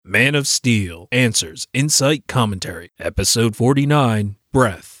Man of Steel, Answers, Insight, Commentary, Episode 49,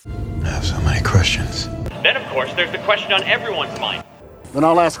 Breath. I have so many questions. Then, of course, there's the question on everyone's mind. Then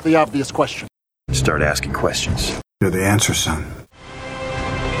I'll ask the obvious question. Start asking questions. You're the answer, son.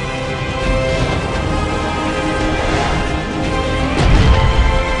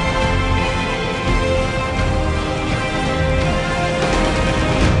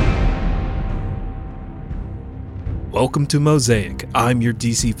 Welcome to Mosaic. I'm your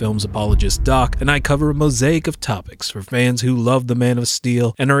DC Films apologist, Doc, and I cover a mosaic of topics for fans who love the Man of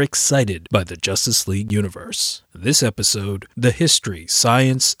Steel and are excited by the Justice League universe. This episode, the history,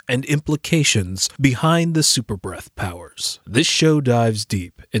 science, and implications behind the super breath powers. This show dives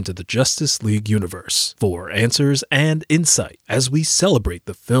deep into the Justice League universe for answers and insight as we celebrate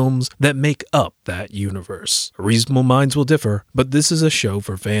the films that make up that universe. Reasonable minds will differ, but this is a show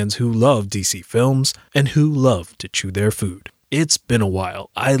for fans who love DC films and who love to chew their food. It's been a while.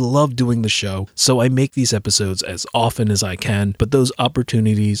 I love doing the show, so I make these episodes as often as I can, but those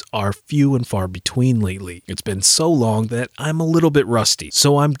opportunities are few and far between lately. It's been so long that I'm a little bit rusty,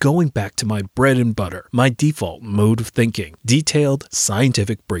 so I'm going back to my bread and butter, my default mode of thinking, detailed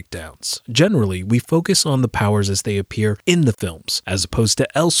scientific breakdowns. Generally, we focus on the powers as they appear in the films, as opposed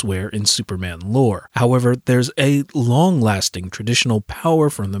to elsewhere in Superman lore. However, there's a long-lasting traditional power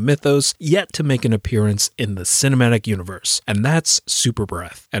from the mythos yet to make an appearance in the cinematic universe, and that's super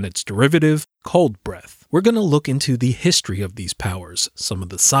breath, and its derivative, cold breath. We're going to look into the history of these powers, some of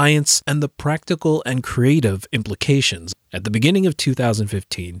the science, and the practical and creative implications. At the beginning of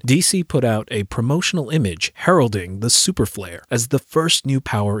 2015, DC put out a promotional image heralding the Super Flare as the first new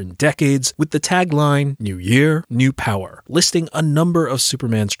power in decades, with the tagline, New Year, New Power, listing a number of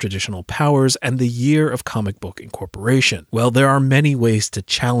Superman's traditional powers and the year of comic book incorporation. Well, there are many ways to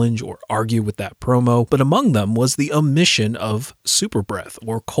challenge or argue with that promo, but among them was the omission of super breath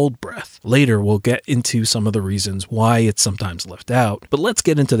or cold breath. Later, we'll get into some of the reasons why it's sometimes left out, but let's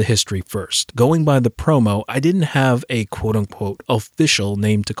get into the history first. Going by the promo, I didn't have a quote-unquote official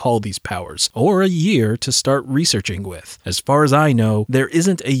name to call these powers, or a year to start researching with. As far as I know, there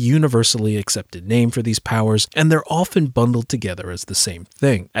isn't a universally accepted name for these powers, and they're often bundled together as the same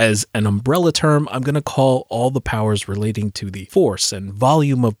thing. As an umbrella term, I'm going to call all the powers relating to the force and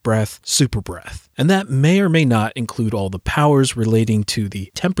volume of breath super breath. And that may or may not include all the powers relating to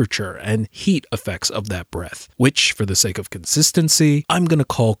the temperature and heat effects of that breath, which, for the sake of consistency, I'm going to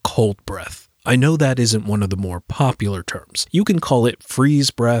call cold breath. I know that isn't one of the more popular terms. You can call it freeze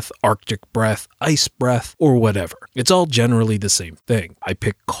breath, arctic breath, ice breath, or whatever. It's all generally the same thing. I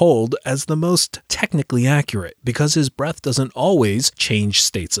pick cold as the most technically accurate because his breath doesn't always change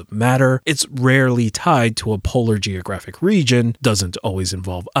states of matter, it's rarely tied to a polar geographic region, doesn't always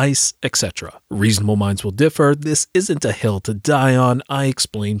involve ice, etc. Reasonable minds will differ. This isn't a hill to die on. I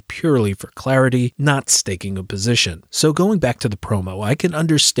explain purely for clarity, not staking a position. So going back to the promo, I can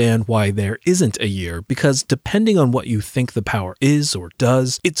understand why there isn't a year, because depending on what you think the power is or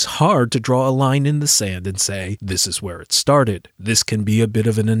does, it's hard to draw a line in the sand and say, this is where it started. This can be a bit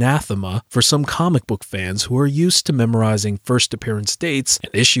of an anathema for some comic book fans who are used to memorizing first appearance dates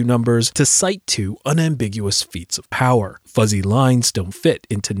and issue numbers to cite two unambiguous feats of power. Fuzzy lines don't fit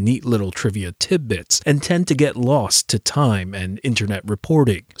into neat little trivia tidbits and tend to get lost to time and internet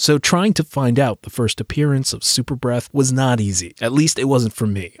reporting. So trying to find out the first appearance of super breath was not easy. At least it wasn't for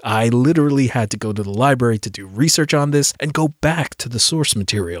me. I literally had to go to the library to do research on this and go back to the source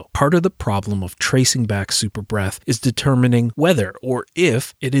material. Part of the problem of tracing back super breath is determining whether or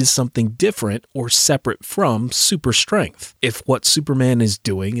if it is something different or separate from super strength. If what Superman is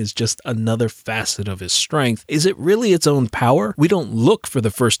doing is just another facet of his strength, is it really its own power? We don't look for the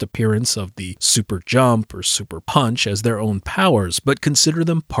first appearance of the super jump or super punch as their own powers, but consider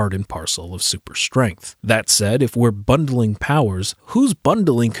them part and parcel of super strength. That said, if we're bundling powers, whose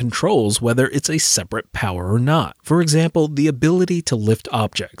bundling controls whether it's a separate power or not? For example, the ability to lift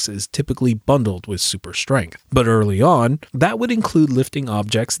objects is typically bundled with super strength. But early on, that would include lifting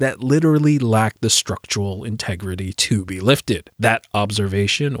objects that literally lack the structural integrity to be lifted. That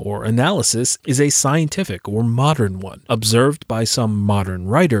observation or analysis is a scientific or modern one, observed by some modern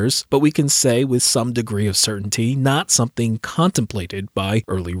writers, but we can say with some degree of certainty not something contemplated by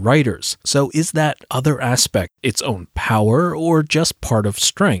early writers. So is that other aspect its own power or just part of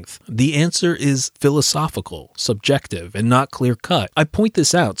strength? The answer is philosophical, subjective, and not clear-cut. I point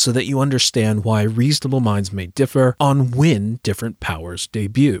this out so that you understand why reasonable minds may differ on when different powers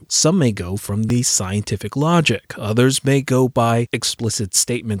debut. Some may go from the scientific logic, others may go by explicit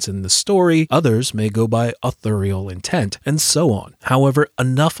statements in the story, others may go by authorial intent, and so on. However,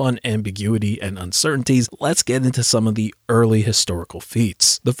 enough on ambiguity and uncertainties, let's get into some of the early historical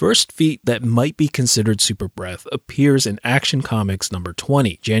feats. The first feat that might be considered super breath appears in Action Comics number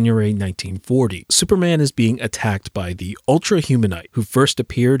 20, January 1940. Superman is being attacked by the Ultra-Humanite, who first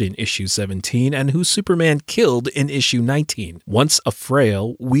appeared in issue 17 and who Superman killed in issue 19. Once a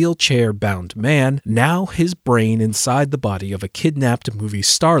frail, wheelchair-bound man, now his brain inside the body of a kidnapped movie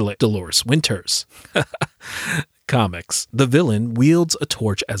starlet, Dolores Winters. Comics. The villain wields a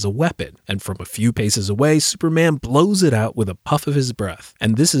torch as a weapon, and from a few paces away, Superman blows it out with a puff of his breath.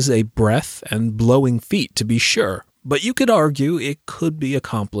 And this is a breath and blowing feat, to be sure. But you could argue it could be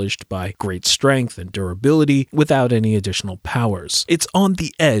accomplished by great strength and durability without any additional powers. It's on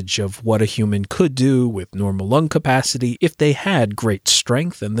the edge of what a human could do with normal lung capacity if they had great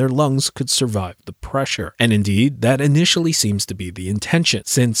strength and their lungs could survive the pressure. And indeed, that initially seems to be the intention,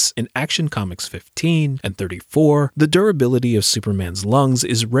 since in Action Comics 15 and 34, the durability of Superman's lungs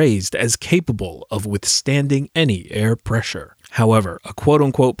is raised as capable of withstanding any air pressure. However, a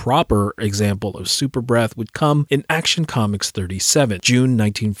quote-unquote proper example of super breath would come in Action Comics 37, June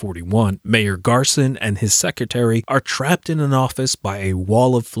 1941. Mayor Garson and his secretary are trapped in an office by a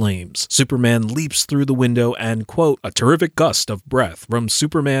wall of flames. Superman leaps through the window and, quote, a terrific gust of breath from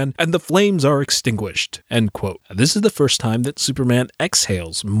Superman and the flames are extinguished, end quote. This is the first time that Superman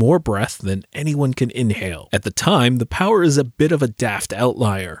exhales more breath than anyone can inhale. At the time, the power is a bit of a daft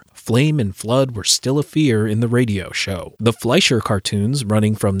outlier. Flame and flood were still a fear in the radio show. The Fleischer cartoons,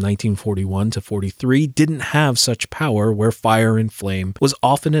 running from 1941 to 43, didn't have such power where fire and flame was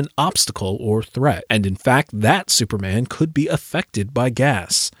often an obstacle or threat, and in fact, that Superman could be affected by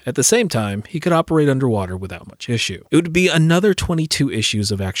gas. At the same time, he could operate underwater without much issue. It would be another 22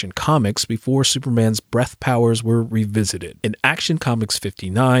 issues of Action Comics before Superman's breath powers were revisited. In Action Comics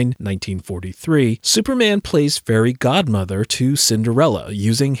 59, 1943, Superman plays fairy godmother to Cinderella,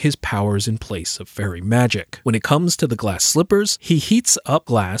 using his powers in place of fairy magic. When it comes to the glass slippers, he heats up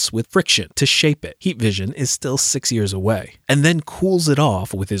glass with friction to shape it. Heat vision is still 6 years away, and then cools it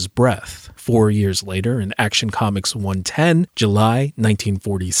off with his breath. 4 years later, in Action Comics 110, July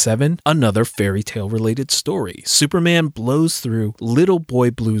 1947, another fairy tale related story. Superman blows through Little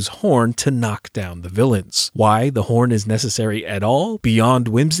Boy Blue's horn to knock down the villains. Why the horn is necessary at all, beyond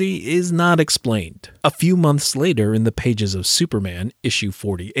whimsy, is not explained. A few months later, in the pages of Superman, issue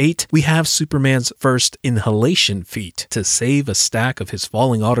 48, we have Superman's first inhalation feat. To save a stack of his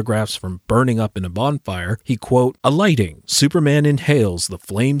falling autographs from burning up in a bonfire, he, quote, alighting, Superman inhales the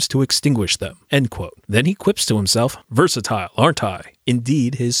flames to extinguish them, end quote. Then he quips to himself, versatile, aren't I?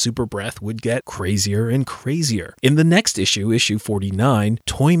 Indeed, his super breath would get crazier and crazier. In the next issue, issue 49,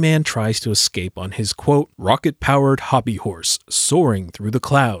 Toyman tries to escape on his, quote, rocket-powered hobby horse, soaring through the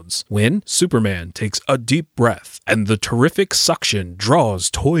clouds, when Superman takes a deep breath, and the terrific suction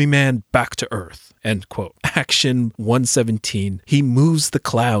draws Toyman back to Earth, end quote. Action 117, he moves the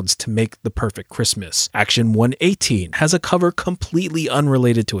clouds to make the perfect Christmas. Action 118 has a cover completely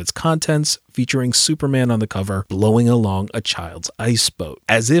unrelated to its contents, featuring Superman on the cover blowing along a child's ice boat.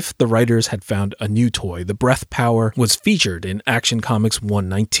 As if the writers had found a new toy, the breath power was featured in Action Comics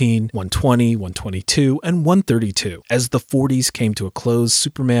 119, 120, 122, and 132. As the 40s came to a close,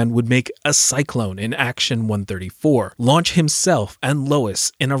 Superman would make a cyclone in Action 134, launch himself and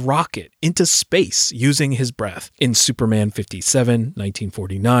Lois in a rocket into space using his breath in Superman 57,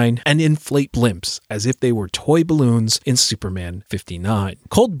 1949, and inflate blimps as if they were toy balloons in Superman 59.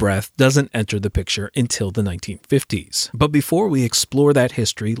 Cold breath doesn't enter the picture until the 1950s. But before we explore that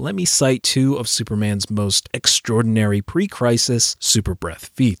history, let me cite two of Superman's most extraordinary pre-crisis super breath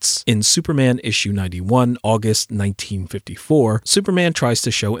feats. In Superman issue 91, August 1954, Superman tries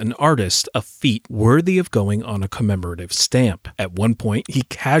to show an artist a feat worthy of going on a commemorative stamp. At one point, he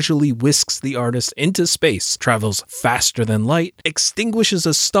casually whisks the artist into space, travels faster than light, extinguishes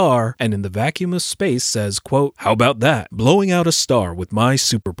a star, and in the vacuum of space says, quote, how about that? Blowing out a star with my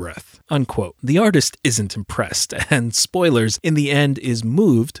super breath, unquote. quote. The artist isn't impressed, and spoilers, in the end is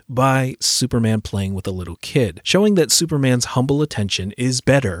moved by Superman playing with a little kid, showing that Superman's humble attention is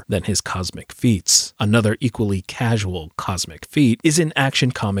better than his cosmic feats. Another equally casual cosmic feat is in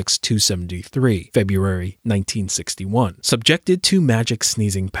Action Comics 273, February 1961. Subjected to magic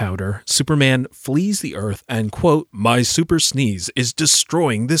sneezing powder, Superman flees the Earth and, quote, "My super sneeze is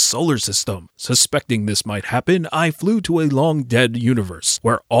destroying this solar system. Suspecting this might happen, I flew to a long-dead universe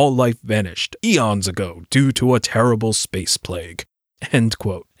where all life vanished eons ago due to a terrible space plague." End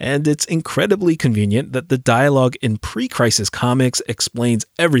quote. And it's incredibly convenient that the dialogue in pre-Crisis Comics explains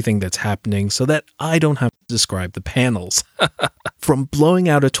everything that's happening so that I don't have to describe the panels. From blowing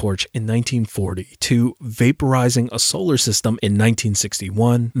out a torch in 1940 to vaporizing a solar system in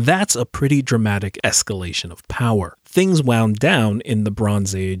 1961, that's a pretty dramatic escalation of power. Things wound down in the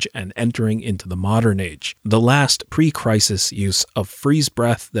Bronze Age and entering into the Modern Age. The last pre-crisis use of freeze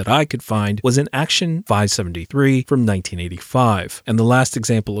breath that I could find was in Action 573 from 1985, and the last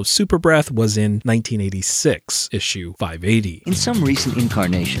example of super breath was in 1986, issue 580. In some recent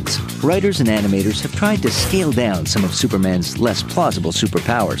incarnations, writers and animators have tried to scale down some of Superman's less plausible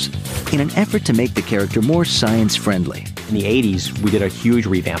superpowers in an effort to make the character more science-friendly. In the 80s, we did a huge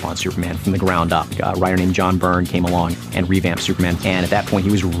revamp on Superman from the ground up. A writer named John Byrne came along and revamped Superman, and at that point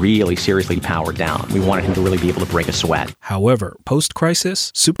he was really seriously powered down. We wanted him to really be able to break a sweat. However,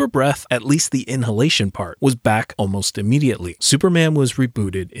 post-crisis, super breath, at least the inhalation part, was back almost immediately. Superman was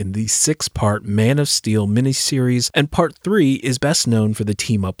rebooted in the 6-part Man of Steel miniseries, and part 3 is best known for the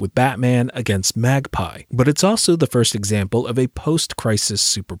team-up with Batman against Magpie. But it's also the first example of a post-crisis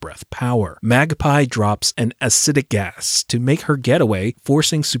super breath power. Magpie drops an acidic gas to make her getaway,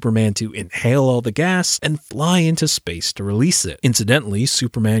 forcing Superman to inhale all the gas and fly into space to release it. Incidentally,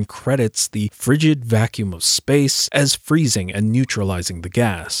 Superman credits the frigid vacuum of space as freezing and neutralizing the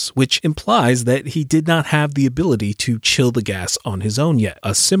gas, which implies that he did not have the ability to chill the gas on his own yet.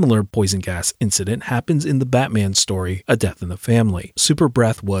 A similar poison gas incident happens in the Batman story, A Death in the Family. Super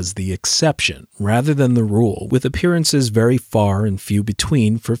breath was the exception rather than the rule, with appearances very far and few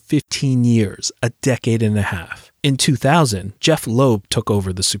between for 15 years, a decade and a half. In 2000, Jeff Loeb took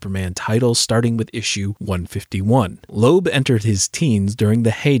over the Superman title starting with issue 151. Loeb entered his teens during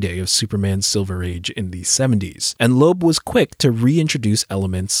the heyday of Superman's Silver Age in the 70s, and Loeb was quick to reintroduce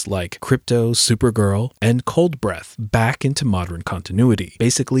elements like Krypto, Supergirl, and Cold Breath back into modern continuity,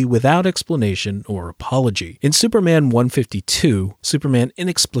 basically without explanation or apology. In Superman 152, Superman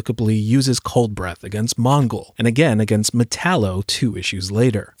inexplicably uses Cold Breath against Mongul, and again against Metallo 2 issues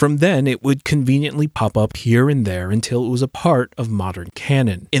later. From then, it would conveniently pop up here and there until it was a part of modern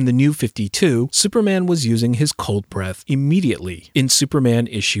canon. In the New 52, Superman was using his cold breath immediately in Superman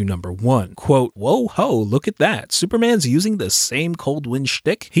issue number 1. Quote, "Whoa ho, look at that. Superman's using the same cold wind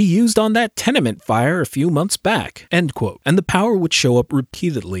shtick he used on that tenement fire a few months back." End quote. And the power would show up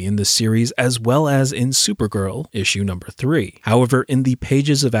repeatedly in the series as well as in Supergirl issue number 3. However, in the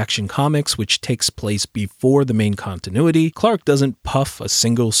pages of Action Comics, which takes place before the main continuity, Clark doesn't puff a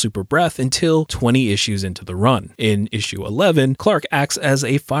single super breath until 20 issues into the run. In issue 11, Clark acts as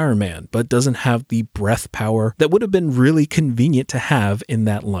a fireman, but doesn't have the breath power that would have been really convenient to have in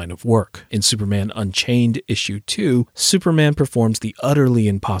that line of work. In Superman Unchained issue 2, Superman performs the utterly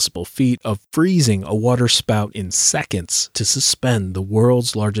impossible feat of freezing a water spout in seconds to suspend the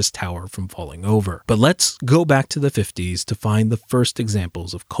world's largest tower from falling over. But let's go back to the 50s to find the first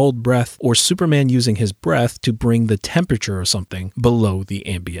examples of cold breath, or Superman using his breath to bring the temperature of something below the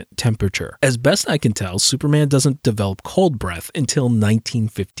ambient temperature. As best I can tell, Superman doesn't develop cold breath until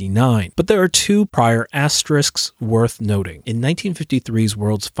 1959. But there are two prior asterisks worth noting. In 1953's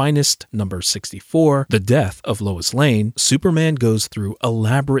World's Finest, number 64, The Death of Lois Lane, Superman goes through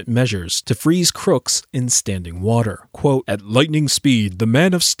elaborate measures to freeze crooks in standing water. Quote, "At lightning speed, the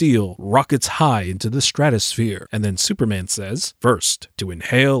Man of Steel rockets high into the stratosphere." And then Superman says, "First, to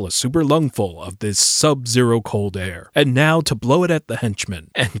inhale a super lungful of this sub-zero cold air, and now to blow it at the henchmen."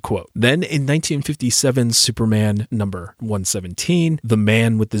 End quote. Then in 1957's Superman number 117, The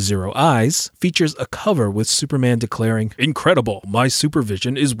Man with the Zero Eyes, features a cover with Superman declaring, "Incredible, my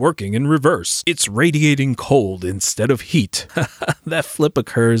supervision is working in reverse. It's radiating cold instead of heat." That flip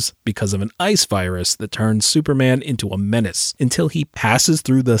occurs because of an ice virus that turns Superman into a menace until he passes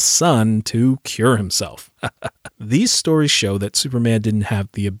through the sun to cure himself. These stories show that Superman didn't have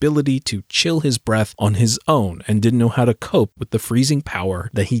the ability to chill his breath on his own and didn't know how to cope with the freezing power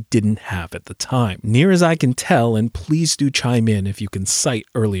that he didn't have at the time. Near as I can can tell, and please do chime in if you can cite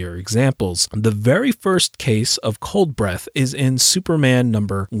earlier examples. The very first case of cold breath is in Superman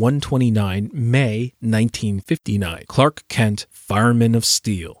number 129, May 1959. Clark Kent, Fireman of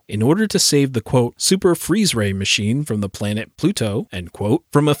Steel. In order to save the, quote, super freeze ray machine from the planet Pluto, end quote,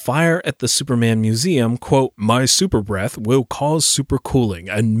 from a fire at the Superman Museum, quote, my super breath will cause super cooling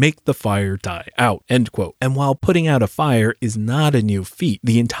and make the fire die out, end quote. And while putting out a fire is not a new feat,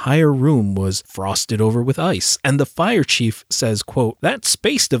 the entire room was frosted over with ice, and the fire chief says, quote, that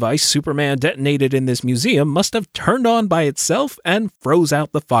space device Superman detonated in this museum must have turned on by itself and froze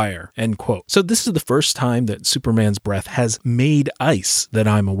out the fire, end quote. So this is the first time that Superman's breath has made ice that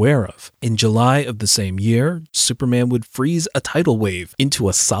I'm aware of. In July of the same year, Superman would freeze a tidal wave into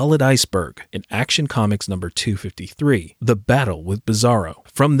a solid iceberg in Action Comics number 253, The Battle with Bizarro.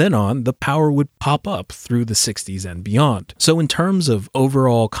 From then on, the power would pop up through the 60s and beyond. So in terms of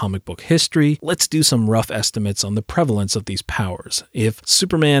overall comic book history, let's do some rough estimates on the prevalence of these powers. If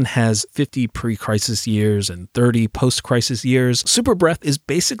Superman has 50 pre-crisis years and 30 post-crisis years, super breath is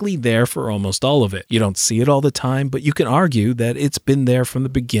basically there for almost all of it. You don't see it all the time, but you can argue that it's been there from the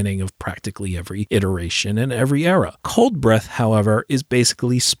beginning of practically every iteration and every era. Cold breath, however, is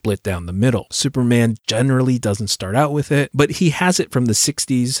basically split down the middle. Superman generally doesn't start out with it, but he has it from the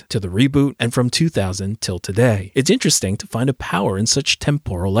 60s to the reboot and from 2000 till today. It's interesting to find a power in such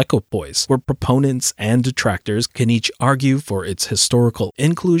temporal equipoise, where proponents and detractors can each argue for its historical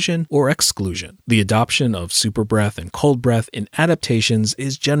inclusion or exclusion. The adoption of super breath and cold breath in adaptations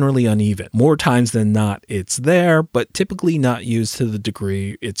is generally uneven. More times than not, it's there, but typically not used to the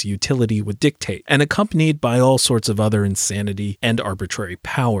degree its utility would dictate, and accompanied by all sorts of other insanity and arbitrary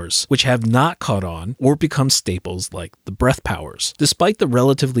powers, which have not caught on or become staples like the breath powers. Despite the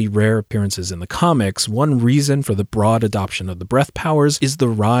relatively rare appearances in the comics, one reason for the broad adoption of the breath powers is the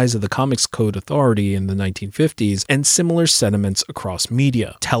rise of the Comics Code Authority in the 1950s and similar sentiments across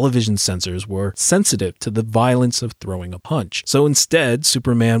media. Television censors were sensitive to the violence of throwing a punch, so instead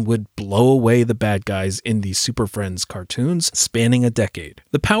Superman would blow away the bad guys in the Super Friends cartoons spanning a decade.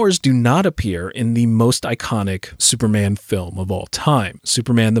 The powers do not appear in the most iconic Superman film of all time,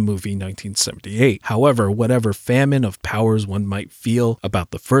 Superman the movie 1978. However, whatever famine of powers one might feel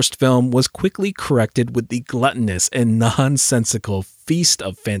about the first film was quickly corrected with the gluttonous and nonsensical feast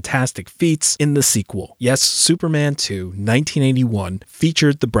of fantastic feats in the sequel. Yes, Superman 2, 1981,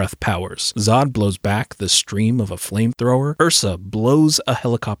 featured the breath powers. Zod blows back the stream of a flamethrower, Ursa blows a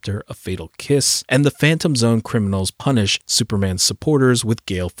helicopter a fatal kiss, and the Phantom Zone criminals punish Superman's supporters with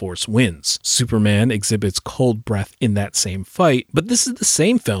gale force winds. Superman exhibits cold breath in that same fight, but this is the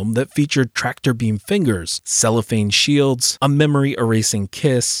same film that featured tractor beam fingers, cellophane shields, a memory erasing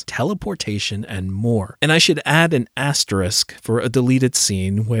kiss, teleportation, and more. And I should add an asterisk for a deleted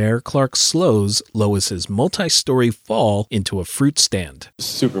scene where Clark slows Lois's multi-story fall into a fruit stand.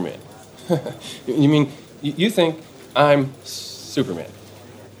 Superman. You mean, you think I'm Superman?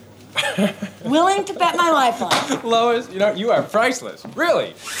 Willing to bet my life on it. Lois, you are priceless.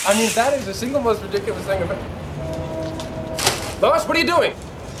 Really. I mean, that is the single most ridiculous thing about... Lois, what are you doing?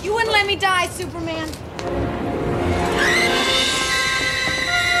 You wouldn't let me die, Superman.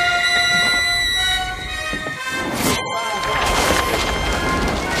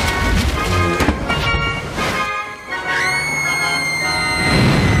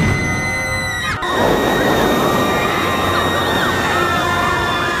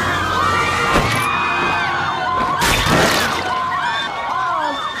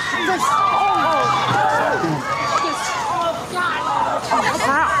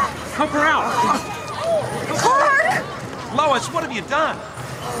 Help her out! Clark! Lois, what have you done?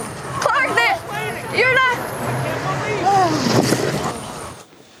 Clark, you're not...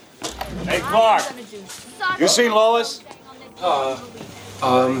 Hey, Clark! You seen Lois?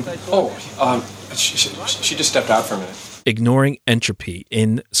 She just stepped out for a minute. Ignoring entropy,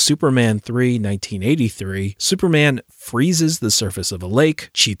 in Superman 3, 1983, Superman freezes the surface of a lake,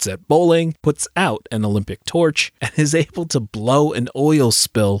 cheats at bowling, puts out an Olympic torch, and is able to blow an oil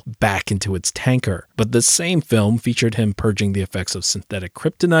spill back into its tanker. But the same film featured him purging the effects of synthetic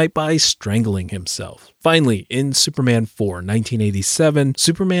kryptonite by strangling himself. Finally, in Superman 4, 1987,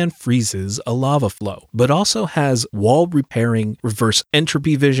 Superman freezes a lava flow, but also has wall repairing, reverse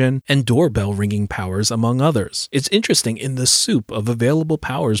entropy vision, and doorbell ringing powers, among others. It's interesting basking in the soup of available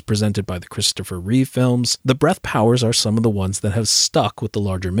powers presented by the Christopher Reeve films, the breath powers are some of the ones that have stuck with the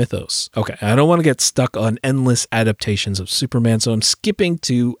larger mythos. Okay, I don't want to get stuck on endless adaptations of Superman, so I'm skipping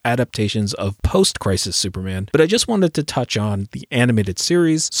to adaptations of post-Crisis Superman, but I just wanted to touch on the animated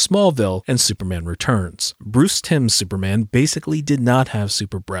series, Smallville, and Superman Returns. Bruce Timm's Superman basically did not have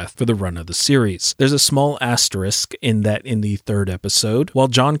super breath for the run of the series. There's a small asterisk in that in the third episode, while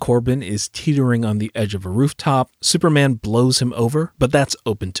John Corbin is teetering on the edge of a rooftop, Superman blows him over, but that's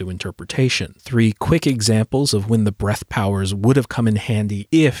open to interpretation. 3 quick examples of when the breath powers would have come in handy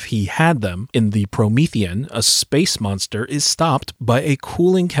if he had them. In the Promethean, a space monster is stopped by a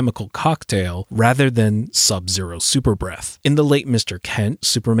cooling chemical cocktail rather than Sub-Zero super breath. In the late Mr. Kent,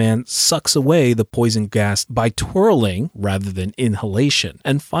 Superman sucks away the poison gas by twirling rather than inhalation.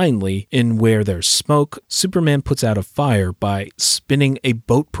 And finally, in Where There's Smoke, Superman puts out a fire by spinning a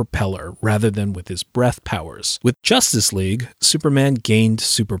boat propeller rather than with his breath powers. With Justice League, Superman gained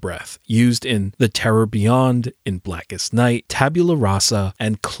super breath, used in The Terror Beyond, in Blackest Night, Tabula Rasa,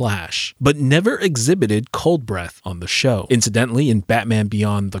 and Clash, but never exhibited cold breath on the show. Incidentally, in Batman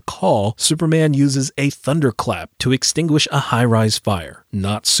Beyond The Call, Superman uses a thunderclap to extinguish a high-rise fire,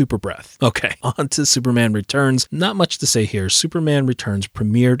 not super breath. Okay, on to Superman Returns. Not much to say here. Superman Returns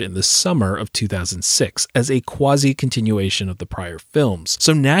premiered in the summer of 2006 as a quasi-continuation of the prior films,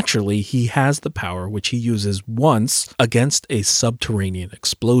 so naturally he has the power which he uses once against a subterranean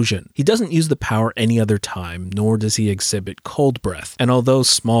explosion. He doesn't use the power any other time, nor does he exhibit cold breath, and although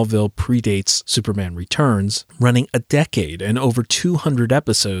Smallville predates Superman Returns, running a decade and over 200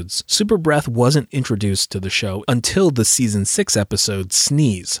 episodes, super breath wasn't introduced to the show until the season 6 episode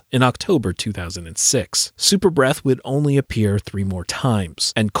Sneeze in October 2006. Super breath would only appear 3 more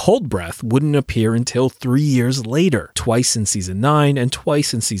times, and cold breath wouldn't appear until 3 years later, twice in season 9 and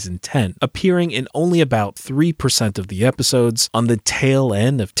twice in season 10, appearing in only about 3% of the episodes on the tail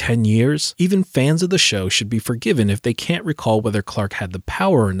end of 10 years. Even fans of the show should be forgiven if they can't recall whether Clark had the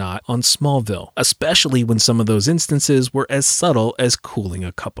power or not on Smallville, especially when some of those instances were as subtle as cooling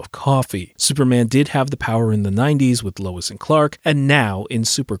a cup of coffee. Superman did have the power in the 90s with Lois and Clark, and now in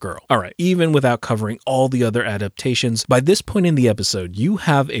Supergirl. Alright, even without covering all the other adaptations, by this point in the episode, you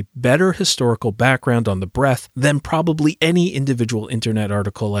have a better historical background on the breath than probably any individual internet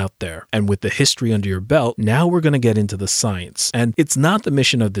article out there. And with the history under your belt, now we're going to get into the science. And it's not the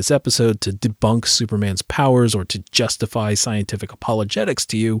mission of this episode to debunk Superman's powers or to justify scientific apologetics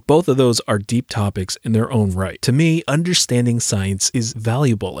to you. Both of those are deep topics in their own right. To me, understanding science is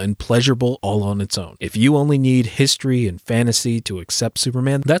valuable and pleasurable all on its own. If you only need history and fantasy to accept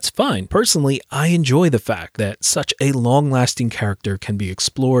Superman, that's fine. Personally, I enjoy the fact that such a long-lasting character can be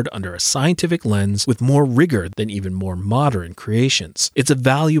explored under a scientific lens with more rigor than even more modern creations. It's a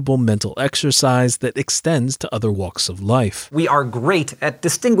valuable mental exercise that extends to other walks of life. We are great at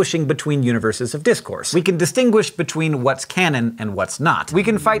distinguishing between universes of discourse. We can distinguish between what's canon and what's not. We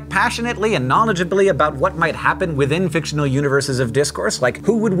can fight passionately and knowledgeably about what might happen within fictional universes of discourse, like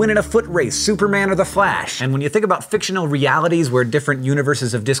who would win in a foot race, Superman or the Flash? And when you think about fictional realities where different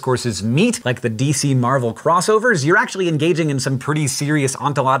universes of discourses meet, like the DC Marvel crossovers, you're actually engaging in some pretty serious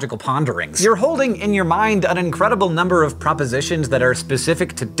ontological ponderings. You're holding in your mind an incredible number of propositions that are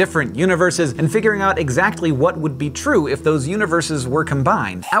specific to different universes and figuring out exactly what would be true if those universes were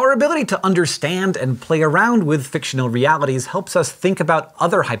combined. Our ability to understand and play around with fictional realities helps us think about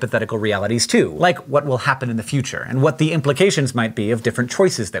other hypothetical realities too, like what will happen in the future and what the implications might be of different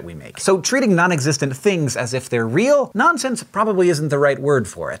choices that we make. So treating non-existent things as if they're real? Nonsense probably isn't the right word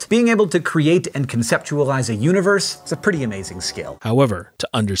for it. Being able to create and conceptualize a universe is a pretty amazing skill. However, to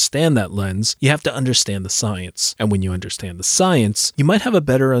understand that lens, you have to understand the science. And when you understand the science, you might have a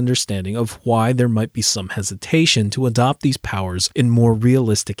better understanding of why there might be some hesitation to adopt these powers in more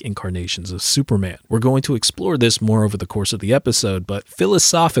realistic incarnations of Superman. We're going to explore this more over the course of the episode, but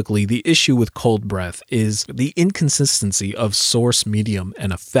philosophically, the issue with cold breath is the inconsistency of source, medium,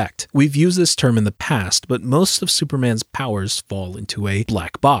 and effect. We've used this term in the past, but most of Superman's powers fall into a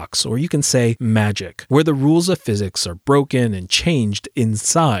black box, or you can say magic, where the rules of physics are broken and changed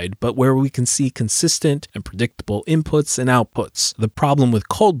inside, but where we can see consistent and predictable inputs and outputs. The problem with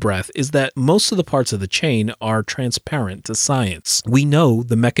cold breath is that most of the parts of the chain are transparent to science. We know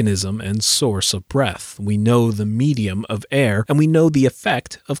the mechanism and source of breath, we know the medium of air, and we know the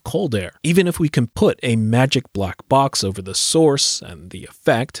effect of cold air. Even if we can put a magic black box over the source and the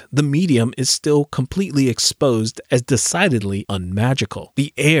effect, the medium is still completely exposed as decidedly unmagical.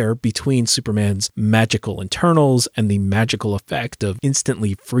 The air between Superman's magical internals and the magical effect of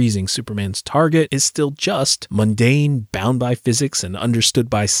instantly freezing Superman's target is still just mundane, bound by physics and understood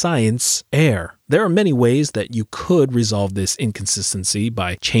by science, air. There are many ways that you could resolve this inconsistency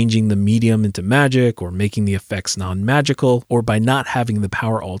by changing the medium into magic, or making the effects non-magical, or by not having the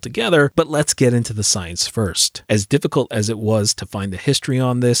power altogether, but let's get into the science first. As difficult as it was to find the history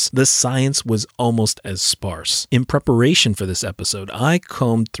on this, the science was almost as sparse. In preparation for this episode, I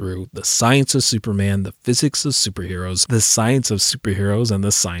combed through the science of Superman, the physics of superheroes, the science of superheroes, and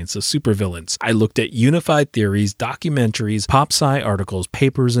the science of supervillains. I looked at unified theories, documentaries, pop-sci articles,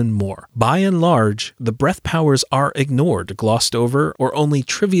 papers, and more. By and large, the breath powers are ignored, glossed over, or only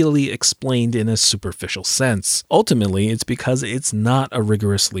trivially explained in a superficial sense. Ultimately, it's because it's not a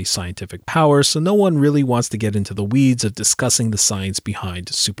rigorously scientific power, so no one really wants to get into the weeds of discussing the science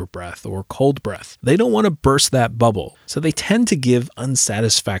behind super breath or cold breath. They don't want to burst that bubble, so they tend to give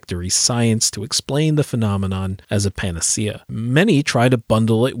unsatisfactory science to explain the phenomenon as a panacea. Many try to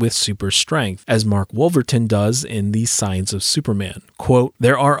bundle it with super strength, as Mark Wolverton does in The Science of Superman. Quote,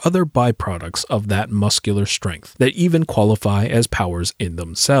 "There are other byproducts of that muscular strength that even qualify as powers in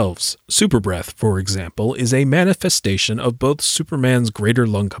themselves. Super breath, for example, is a manifestation of both Superman's greater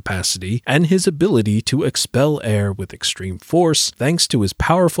lung capacity and his ability to expel air with extreme force thanks to his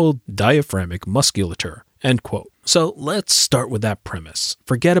powerful diaphragmatic musculature." End quote. So let's start with that premise.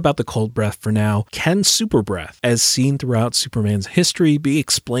 Forget about the cold breath for now. Can super breath, as seen throughout Superman's history, be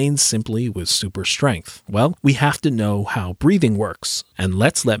explained simply with super strength? Well, we have to know how breathing works. And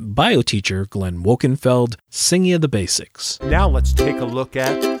let's let bio teacher Glenn Wokenfeld sing you the basics. Now let's take a look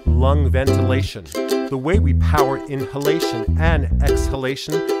at lung ventilation. The way we power inhalation and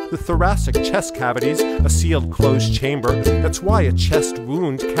exhalation. The thoracic chest cavities, a sealed closed chamber. That's why a chest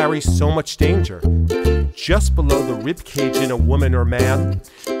wound carries so much danger. Just below the rib cage in a woman or man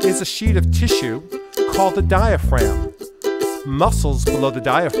is a sheet of tissue called the diaphragm. Muscles below the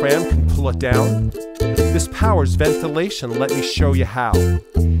diaphragm can pull it down. This powers ventilation. Let me show you how.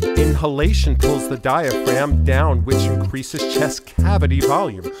 Inhalation pulls the diaphragm down, which increases chest cavity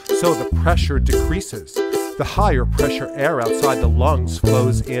volume, so the pressure decreases. The higher pressure air outside the lungs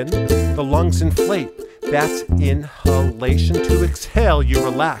flows in. The lungs inflate. That's inhalation. To exhale, you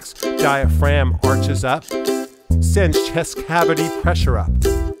relax. Diaphragm arches up, sends chest cavity pressure up.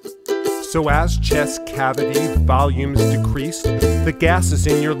 So as chest cavity volumes decrease, the gases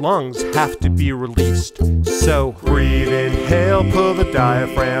in your lungs have to be released. So breathe, inhale, pull the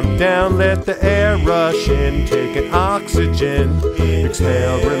diaphragm down, let the air rush in, take in oxygen.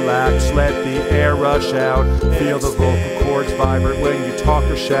 Exhale, relax, let the air rush out. Feel the vocal cords vibrate when you talk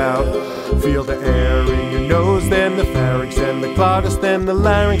or shout. Feel the air in your nose, then the pharynx, then the glottis, then the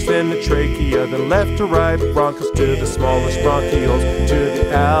larynx, then the trachea, then left to right, bronchus to the smallest bronchioles, to the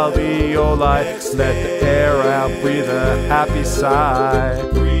alveoli. Let the air out, breathe a happy sigh.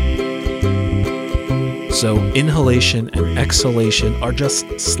 So inhalation and exhalation are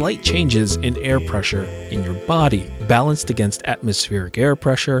just slight changes in air pressure in your body, balanced against atmospheric air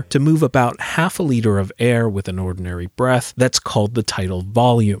pressure to move about half a liter of air with an ordinary breath. That's called the tidal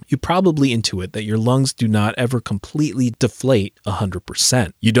volume. You probably intuit that your lungs do not ever completely deflate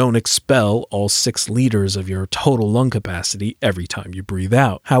 100%. You don't expel all 6 liters of your total lung capacity every time you breathe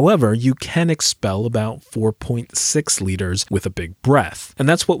out. However, you can expel about 4.6 liters with a big breath, and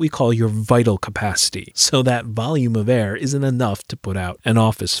that's what we call your vital capacity. So that volume of air isn't enough to put out an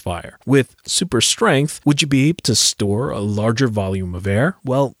office fire. With super strength, would you be able to store a larger volume of air?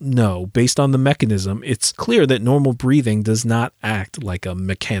 Well, no. Based on the mechanism, it's clear that normal breathing does not act like a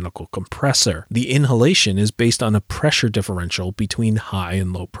mechanical compressor. The inhalation is based on a pressure differential between high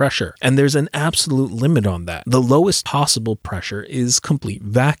and low pressure, and there's an absolute limit on that. The lowest possible pressure is complete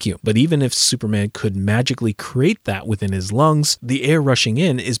vacuum, but even if Superman could magically create that within his lungs, the air rushing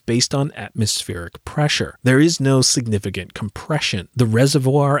in is based on atmospheric pressure. There is no significant compression. The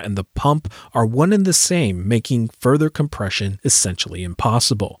reservoir and the pump are one and the same, making further compression essentially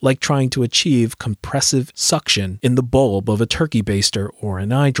impossible, like trying to achieve compressive suction in the bulb of a turkey baster or an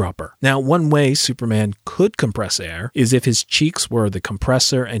eyedropper. Now, one way Superman could compress air is if his cheeks were the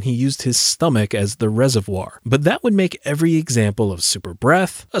compressor and he used his stomach as the reservoir, but that would make every example of super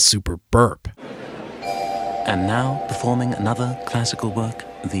breath a super burp. And now, performing another classical work,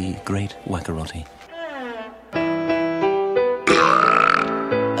 the Great Wackarotti.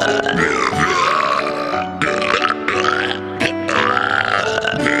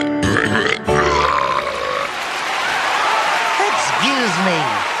 Excuse me.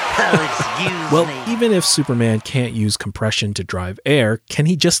 Oh, excuse Well, me. even if Superman can't use compression to drive air, can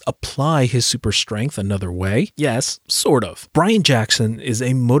he just apply his super strength another way? Yes, sort of. Brian Jackson is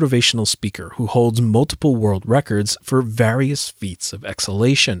a motivational speaker who holds multiple world records for various feats of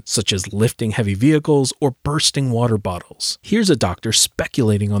exhalation, such as lifting heavy vehicles or bursting water bottles. Here's a doctor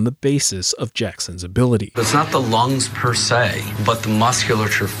speculating on the basis of Jackson's ability. It's not the lungs per se, but the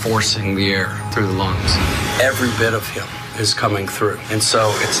musculature forcing the air through the lungs. Every bit of him is coming through. And so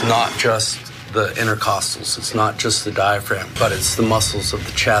it's not just the intercostals, it's not just the diaphragm, but it's the muscles of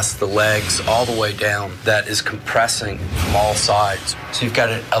the chest, the legs, all the way down that is compressing from all sides. So you've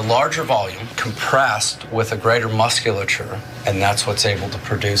got a larger volume compressed with a greater musculature, and that's what's able to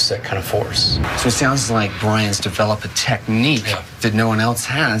produce that kind of force. So it sounds like Brian's developed a technique that no one else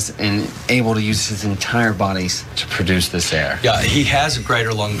has and able to use his entire bodies to produce this air. Yeah, he has a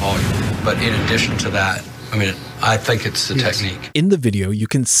greater lung volume, but in addition to that, I think it's the technique. In the video, you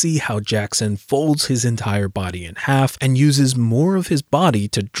can see how Jackson folds his entire body in half and uses more of his body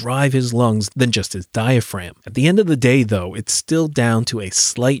to drive his lungs than just his diaphragm. At the end of the day, though, it's still down to a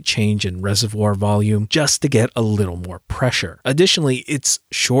slight change in reservoir volume just to get a little more pressure. Additionally, it's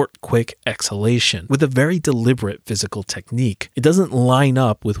short, quick exhalation with a very deliberate physical technique. It doesn't line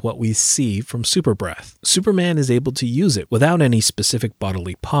up with what we see from Superbreath. Superman is able to use it without any specific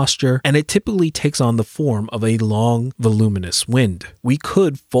bodily posture, and it typically takes on the form of a long, voluminous wind. We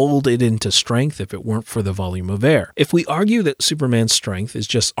could fold it into strength if it weren't for the volume of air. If we argue that Superman's strength is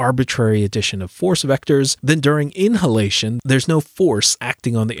just arbitrary addition of force vectors, then during inhalation, there's no force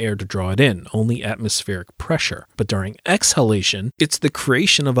acting on the air to draw it in, only atmospheric pressure. But during exhalation, it's the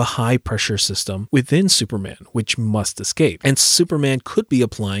creation of a high pressure system within Superman, which must escape. And Superman could be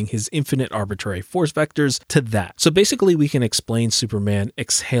applying his infinite arbitrary force vectors to that. So basically, we can explain Superman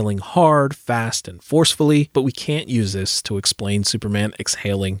exhaling hard, fast, and forcefully, but we can't use this to explain Superman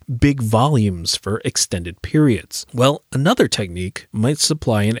exhaling big volumes for extended periods. Well, another technique might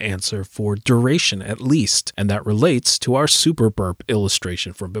supply an answer for duration at least, and that relates to our super burp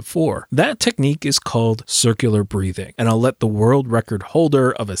illustration from before. That technique is called circular breathing, and I'll let the world record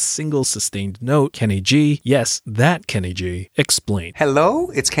holder of a single sustained note, Kenny G, yes, that Kenny G, explain. Hello,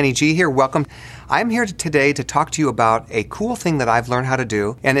 it's Kenny G here. Welcome. I'm here today to talk to you about a cool thing that I've learned how to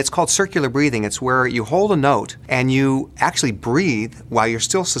do, and it's called circular breathing. It's where you hold a note and you actually breathe while you're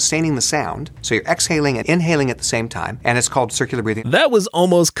still sustaining the sound. So you're exhaling and inhaling at the same time, and it's called circular breathing. That was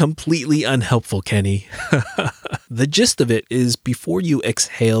almost completely unhelpful, Kenny. The gist of it is before you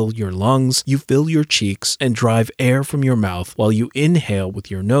exhale your lungs, you fill your cheeks and drive air from your mouth while you inhale with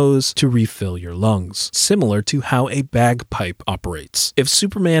your nose to refill your lungs, similar to how a bagpipe operates. If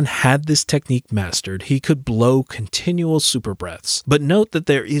Superman had this technique mastered, he could blow continual super breaths. But note that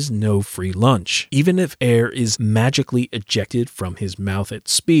there is no free lunch. Even if air is magically ejected from his mouth at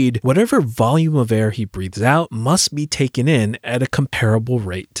speed, whatever volume of air he breathes out must be taken in at a comparable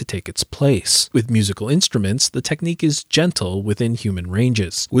rate to take its place. With musical instruments, the technique is gentle within human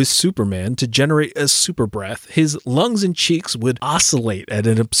ranges. With Superman, to generate a super breath, his lungs and cheeks would oscillate at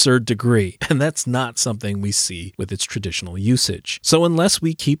an absurd degree, and that's not something we see with its traditional usage. So unless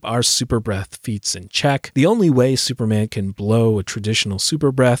we keep our super breath feats in check, the only way Superman can blow a traditional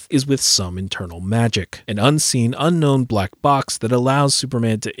super breath is with some internal magic, an unseen, unknown black box that allows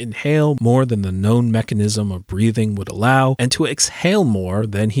Superman to inhale more than the known mechanism of breathing would allow, and to exhale more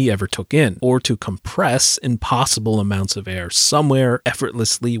than he ever took in, or to compress impossible amounts of air somewhere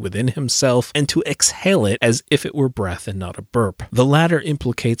effortlessly within himself, and to exhale it as if it were breath and not a burp. The latter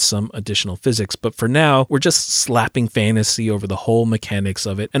implicates some additional physics, but for now, we're just slapping fantasy over the whole mechanics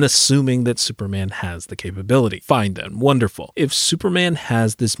of it and assuming that Superman has the capability. Fine then, wonderful. If Superman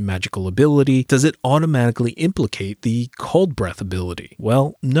has this magical ability, does it automatically implicate the cold breath ability?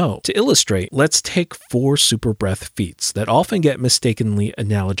 Well, no. To illustrate, let's take 4 super breath feats that often get mistakenly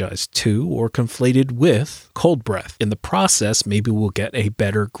analogized to or conflated with cold breath. In the process, maybe we'll get a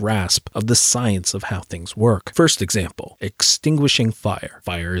better grasp of the science of how things work. First example, extinguishing fire.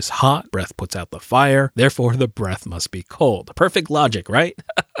 Fire is hot, breath puts out the fire, therefore the breath must be cold. Perfect logic, right?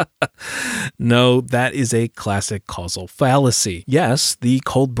 No, that is a classic causal fallacy. Yes, the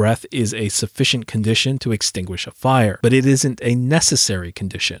cold breath is a sufficient condition to extinguish a fire, but it isn't a necessary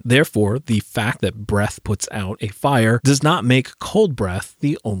condition. Therefore, the fact that breath puts out a fire does not make cold breath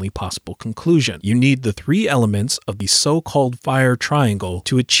the only possible conclusion. You need the 3 elements of the so-called fire triangle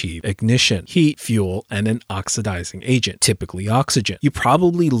to achieve ignition: heat, fuel, and an oxidizing agent, typically oxygen. You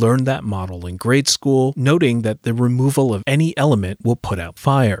probably learned that model in grade school, noting that the removal of any element will put out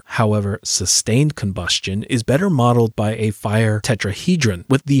fire. However, sustained combustion is better modeled by a fire tetrahedron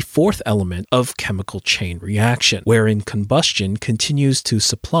with the fourth element of chemical chain reaction, wherein combustion continues to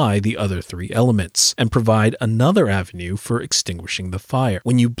supply the other three elements and provide another avenue for extinguishing the fire.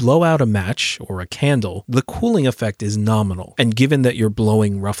 When you blow out a match or a candle, the cooling effect is nominal, and given that you're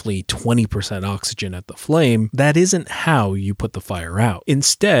blowing roughly 20% oxygen at the flame, that isn't how you put the fire out.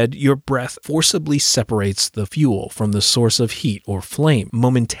 Instead, your breath forcibly separates the fuel from the source of heat or flame,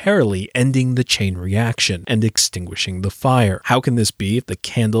 momentarily ending the chain reaction and extinguishing the fire. How can this be if the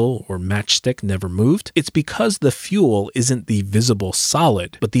candle or matchstick never moved? It's because the fuel isn't the visible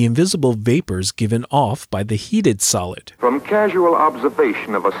solid, but the invisible vapors given off by the heated solid. From casual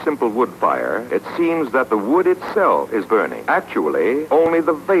observation of a simple wood fire, it seems that the wood itself is burning. Actually, only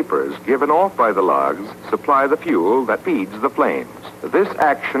the vapors given off by the logs supply the fuel that feeds the flames. This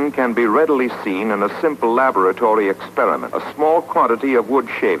action can be readily seen in a simple laboratory experiment. A small quantity of wood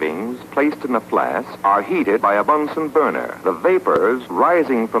shavings placed in a flask are heated by a Bunsen burner. The vapors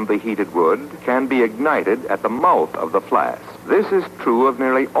rising from the heated wood can be ignited at the mouth of the flask. This is true of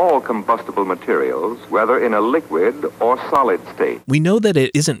nearly all combustible materials, whether in a liquid or solid state. We know that it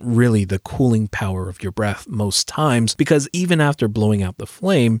isn't really the cooling power of your breath most times, because even after blowing out the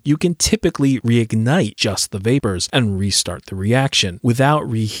flame, you can typically reignite just the vapors and restart the reaction without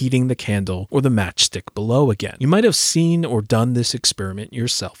reheating the candle or the matchstick below again. You might have seen or done this experiment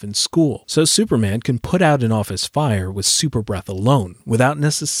yourself in school. So Superman can put out an office fire with super breath alone without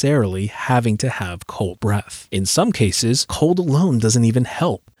necessarily having to have cold breath. In some cases, cold alone doesn't even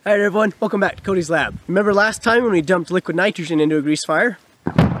help. All right, everyone, welcome back to Cody's Lab. Remember last time when we dumped liquid nitrogen into a grease fire?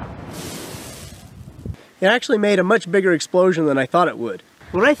 It actually made a much bigger explosion than I thought it would.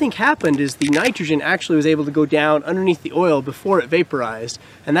 What I think happened is the nitrogen actually was able to go down underneath the oil before it vaporized,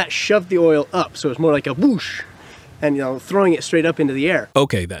 and that shoved the oil up, so it was more like a whoosh, and throwing it straight up into the air.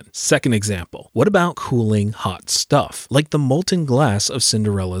 Okay then, second example. What about cooling hot stuff, like the molten glass of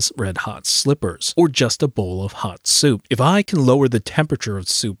Cinderella's red hot slippers, or just a bowl of hot soup? If I can lower the temperature of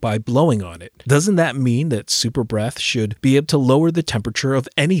soup by blowing on it, doesn't that mean that super breath should be able to lower the temperature of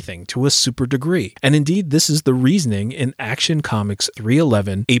anything to a super degree? And indeed, this is the reasoning in Action Comics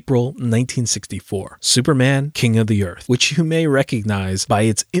 311, April 1964, Superman, King of the Earth, which you may recognize by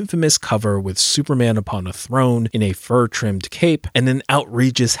its infamous cover with Superman upon a throne in a fur-trimmed cape and an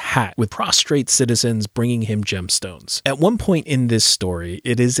outrageous hat with prostrate citizens bringing him gemstones. At one point in this story,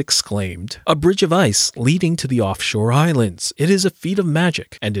 it is exclaimed, "A bridge of ice leading to the offshore islands. It is a feat of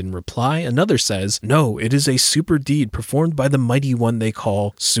magic." And in reply, another says, "No, it is a super deed performed by the mighty one they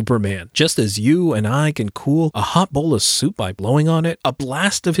call Superman. Just as you and I can cool a hot bowl of soup by blowing on it, a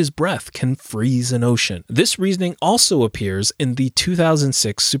blast of his breath can freeze an ocean." This reasoning also appears in the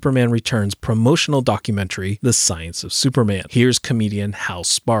 2006 Superman Returns promotional documentary, The Science of Superman. Here's comedian Hal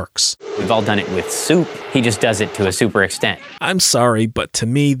Sparks. We've all done it with soup. He just does it to a super extent. I'm sorry, but to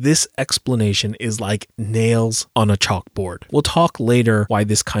me, this explanation is like nails on a chalkboard. We'll talk later why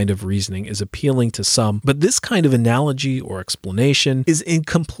this kind of reasoning is appealing to some, but this kind of analogy or explanation is in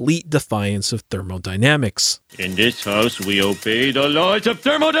complete defiance of thermodynamics. In this house, we obey the laws of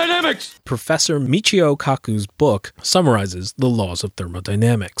thermodynamics. Professor Michio Kaku's book summarizes the laws of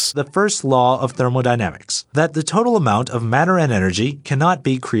thermodynamics. The first law of thermodynamics, that the total amount of matter and energy cannot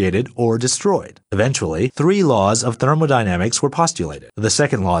be created or destroyed. Eventually, three laws of thermodynamics were postulated. The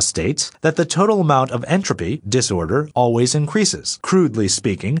second law states that the total amount of entropy, disorder, always increases. Crudely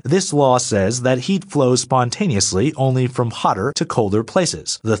speaking, this law says that heat flows spontaneously only from hotter to colder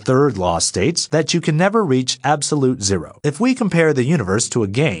places. The third law states that you can never reach absolute zero. If we compare the universe to a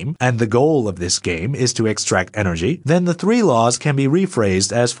game, and the goal of this game is to extract energy, then the three laws can be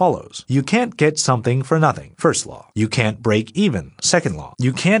rephrased as follows. You can't get something for nothing. First law. You can't break even. Second law.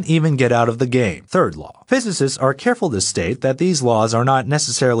 You can't even get out of the game. Third law. Physicists are careful to state that these laws are not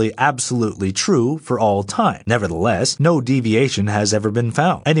necessarily absolutely true for all time. Nevertheless, no deviation has ever been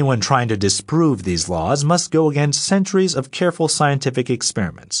found. Anyone trying to disprove these laws must go against centuries of careful scientific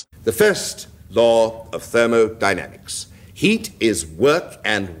experiments. The first law of thermodynamics. Heat is work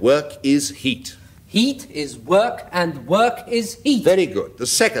and work is heat. Heat is work and work is heat. Very good. The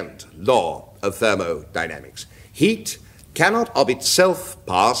second law of thermodynamics. Heat cannot of itself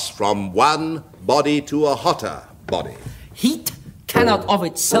pass from one body to a hotter body. Heat cannot of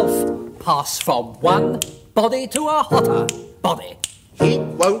itself pass from one body to a hotter body. Heat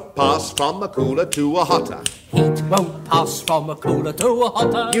won't pass from a cooler to a hotter. Heat won't pass from a cooler to a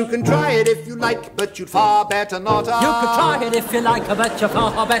hotter. You can try it if you like, but you'd far better not. You can try it if you like, but you're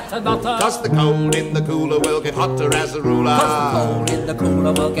far better not. Cause the cold in the cooler will get hotter as a ruler. Cause the cold in the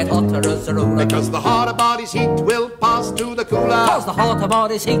cooler will get hotter as a ruler. Because the hotter body's heat will pass to the cooler. Cause the hotter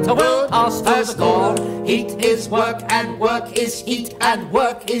body's heat will pass to the cooler. Heat is work and work is heat and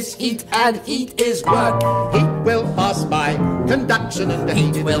work is heat and heat is work. Heat will pass by conduction and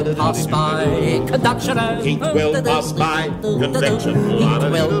heat will pass by conduction and heat will pass by convection. Heat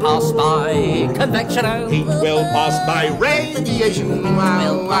will pass by convection. Heat will pass by radiation. Heat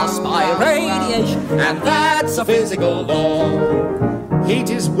will pass by radiation. And that's a physical law. Heat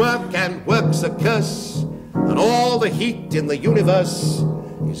is work and work's a curse. And all the heat in the universe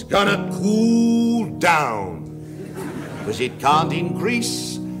is gonna cool down. Because it can't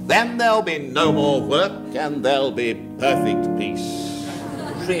increase, then there'll be no more work and there'll be perfect peace.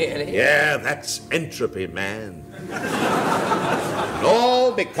 Really? Yeah, that's entropy, man. And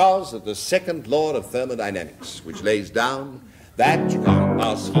all because of the second law of thermodynamics, which lays down that you can't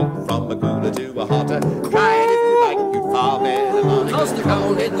pass heat from a cooler to a hotter. Try it if you like, you'd far better not. Cause the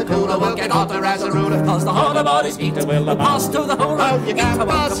cold in the cooler will get hotter as a ruler. Cause the hotter body's heat will pass to the cooler. Oh, you can't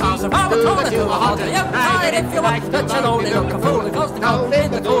pass heat from a cooler to a hotter. You can try it if you like, but you'll only look a fool. Cause the cold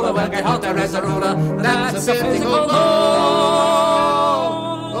in the cooler will get hotter as a ruler. That's a physical law.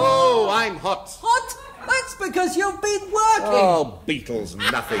 Oh, I'm hot. Hot? That's because you've been working. Oh, Beatles,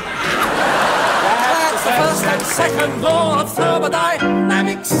 nothing. That's the first and second law of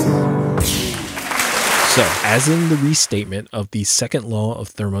thermodynamics. So, as in the restatement of the second law of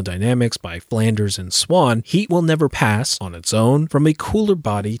thermodynamics by Flanders and Swan, heat will never pass on its own from a cooler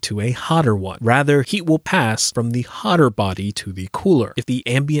body to a hotter one. Rather, heat will pass from the hotter body to the cooler. If the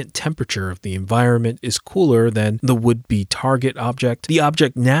ambient temperature of the environment is cooler than the would-be target object, the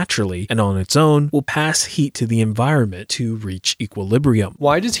object naturally and on its own will pass heat to the environment to reach equilibrium.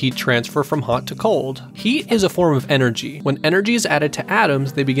 Why does heat transfer from hot to cold? Heat is a form of energy. When energy is added to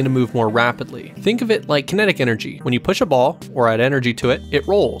atoms, they begin to move more rapidly. Think of it like kinetic energy. When you push a ball or add energy to it, it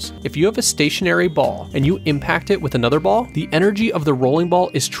rolls. If you have a stationary ball and you impact it with another ball, the energy of the rolling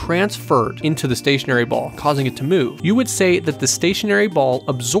ball is transferred into the stationary ball, causing it to move. You would say that the stationary ball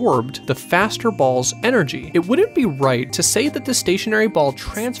absorbed the faster ball's energy. It wouldn't be right to say that the stationary ball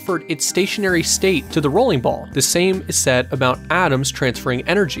transferred its stationary state to the rolling ball. The same is said about atoms transferring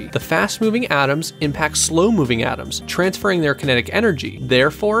energy. The fast-moving atoms impact slow-moving atoms, transferring their kinetic energy.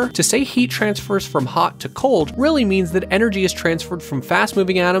 Therefore, to say heat transfers from hot to cold really means that energy is transferred from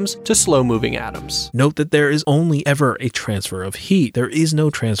fast-moving atoms to slow-moving atoms. Note that there is only ever a transfer of heat. There is no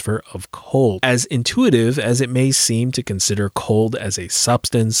transfer of cold. As intuitive as it may seem to consider cold as a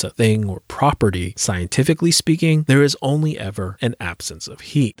substance, a thing, or property, scientifically speaking, there is only ever an absence of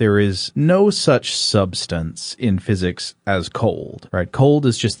heat. There is no such substance in physics as cold, right? Cold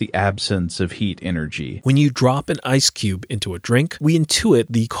is just the absence of heat energy. When you drop an ice cube into a drink, we intuit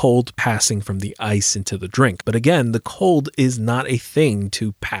the cold passing from the ice into the drink. But again, the cold is not a thing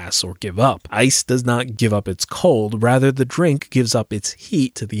to pass or give up. Ice does not give up its cold, rather the drink gives up its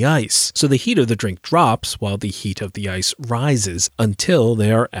heat to the ice. So the heat of the drink drops while the heat of the ice rises until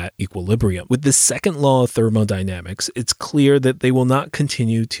they are at equilibrium. With the second law of thermodynamics, it's clear that they will not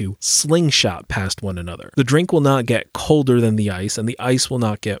continue to slingshot past one another. The drink will not get colder than the ice, and the ice will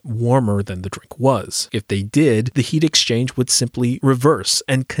not get warmer than the drink was. If they did, the heat exchange would simply reverse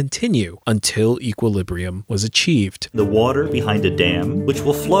and continue until equilibrium was achieved. The water behind a dam, which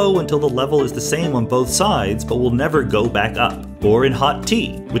will flow until the level is the same on both sides but will never go back up. Or in hot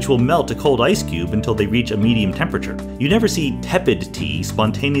tea, which will melt a cold ice cube until they reach a medium temperature. You never see tepid tea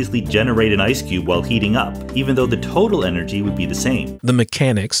spontaneously generate an ice cube while heating up, even though the total energy would be the same. The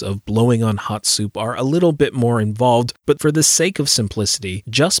mechanics of blowing on hot soup are a little bit more involved, but for the sake of simplicity,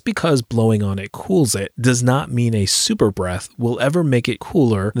 just because blowing on it cools it does not mean a super breath will ever make it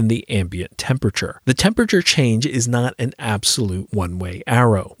cooler than the ambient temperature. The temperature change is not an absolute one-way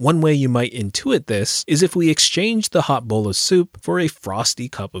arrow. One way you might intuit this is if we exchange the hot bowl of soup for a frosty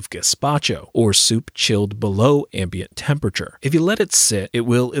cup of gazpacho, or soup chilled below ambient temperature. If you let it sit, it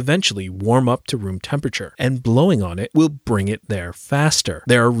will eventually warm up to room temperature, and blowing on it will bring it there faster.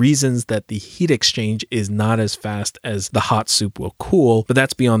 There are reasons that the heat exchange is not as fast as the hot soup will cool, but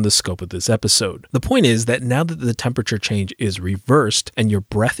that's beyond the scope of this episode. The point is that now that the temperature change is reversed, and your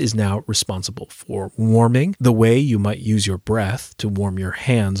breath is now responsible for warming, the way you might use your breath to warm your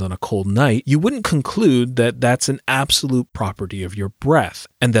hands on a cold night, you wouldn't conclude that that's an absolute property of your breath.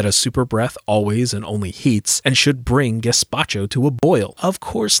 and that a super breath always and only heats and should bring gazpacho to a boil. Of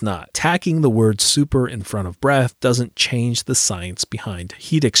course not. Tacking the word super in front of breath doesn't change the science behind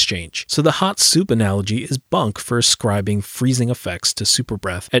heat exchange. So the hot soup analogy is bunk for ascribing freezing effects to super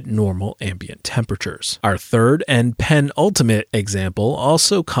breath at normal ambient temperatures. Our third and penultimate example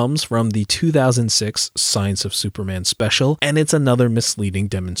also comes from the 2006 Science of Superman special, and it's another misleading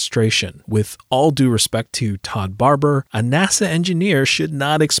demonstration. With all due respect to Todd Barber, a NASA engineer should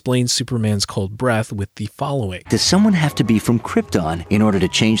not explain Superman's cold breath with the following. Does someone have to be from Krypton in order to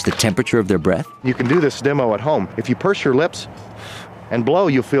change the temperature of their breath? You can do this demo at home. If you purse your lips and blow,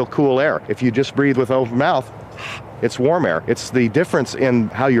 you'll feel cool air. If you just breathe with open mouth, it's warm air. It's the difference in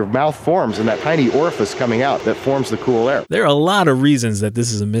how your mouth forms and that tiny orifice coming out that forms the cool air. There are a lot of reasons that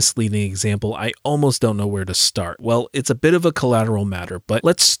this is a misleading example. I almost don't know where to start. Well, it's a bit of a collateral matter, but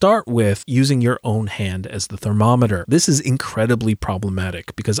let's start with using your own hand as the thermometer. This is incredibly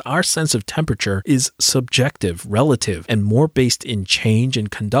problematic because our sense of temperature is subjective, relative, and more based in change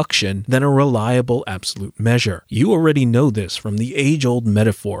and conduction than a reliable absolute measure. You already know this from the age-old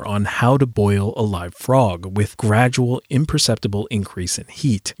metaphor on how to boil a live frog with gradual, imperceptible increase in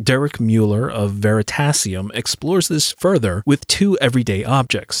heat. Derek Mueller of Veritasium explores this further with two everyday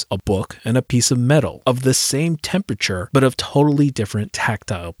objects, a book and a piece of metal, of the same temperature but of totally different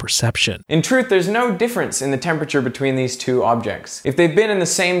tactile perception. In truth, there's no difference in the temperature between these two objects. If they've been in the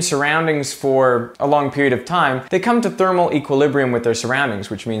same surroundings for a long period of time, they come to thermal equilibrium with their surroundings,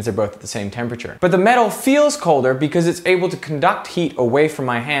 which means they're both at the same temperature. But the metal feels colder because it's able to conduct heat away from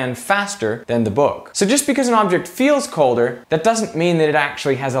my hand faster than the book. So just because an object feels colder, that doesn't mean that it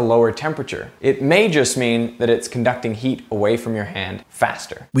actually has a lower temperature. It may just mean that it's conducting heat away from your hand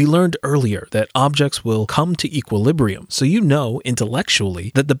faster. We learned earlier that objects will come to equilibrium, so you know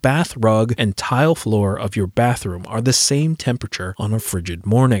intellectually that the bath rug and tile floor of your bathroom are the same temperature on a frigid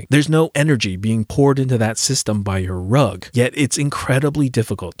morning. There's no energy being poured into that system by your rug, yet it's incredibly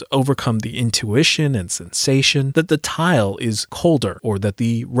difficult to overcome the intuition and sensation that the tile is colder or that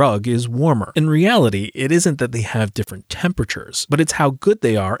the rug is warmer. In reality, it isn't that they have different temperatures, but it's how good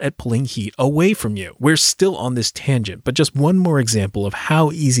they are at pulling heat away from you. We're still on this tangent, but just one more example of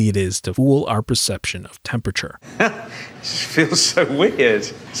how easy it is to fool our perception of temperature. This feels so weird.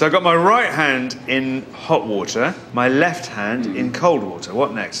 So I got my right hand in hot water, my left hand in cold water.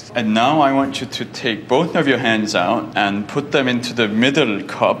 What next? And now I want you to take both of your hands out and put them into the middle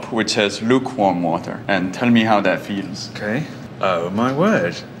cup, which has lukewarm water, and tell me how that feels. Okay. Oh my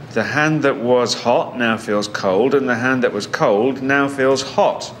word. The hand that was hot now feels cold, and the hand that was cold now feels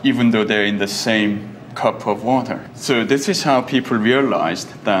hot. Even though they're in the same cup of water. So this is how people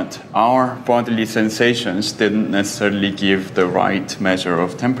realized that our bodily sensations didn't necessarily give the right measure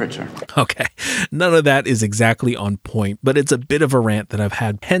of temperature. Okay, none of that is exactly on point, but it's a bit of a rant that I've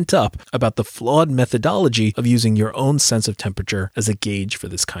had pent up about the flawed methodology of using your own sense of temperature as a gauge for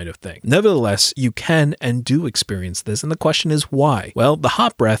this kind of thing. Nevertheless, you can and do experience this, and the question is why? Well, the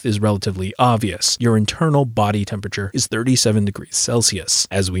hot breath is relatively obvious. Your internal body temperature is 37 degrees Celsius.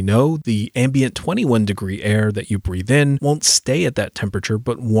 As we know, the ambient 21-degree air that you breathe in won't stay at that temperature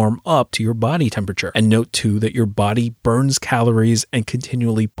but warm up to your body temperature. And note too that your body burns calories and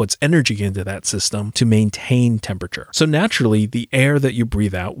continually puts energy into that system to maintain temperature. So naturally, the air that you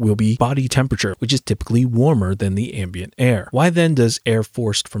breathe out will be body temperature, which is typically warmer than the ambient air. Why then does air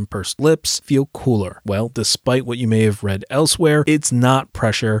forced from pursed lips feel cooler? Well, despite what you may have read elsewhere, it's not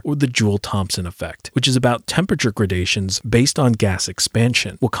pressure or the Joule-Thomson effect, which is about temperature gradations based on gas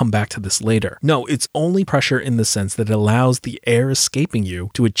expansion. We'll come back to this later. No, it's only pressure in the sense that it allows the air escaping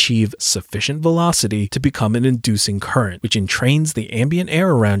you to achieve sufficient velocity to become an inducing current, which entrains the ambient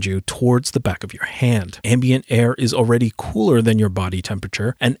air around you towards the back of your hand. Ambient air is already cooler than your body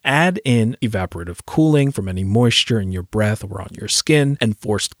temperature, and add in evaporative cooling from any moisture in your breath or on your skin, and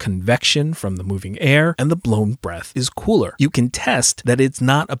forced convection from the moving air, and the blown breath is cooler. You can test that it's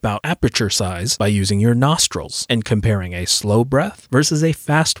not about aperture size by using your nostrils and comparing a slow breath versus a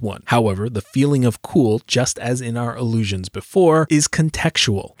fast one. However, the feeling of cool, just as in our illusions before, is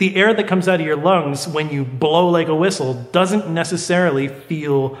contextual. The air that comes out of your lungs when you blow like a whistle doesn't necessarily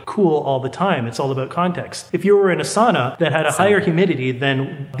feel cool all the time. It's all about context. If you were in a sauna that had a higher humidity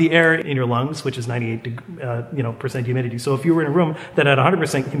than the air in your lungs, which is 98% humidity, so if you were in a room that had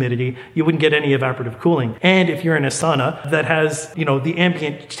 100% humidity, you wouldn't get any evaporative cooling. And if you're in a sauna that has, the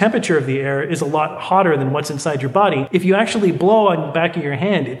ambient temperature of the air is a lot hotter than what's inside your body, if you actually blow on the back of your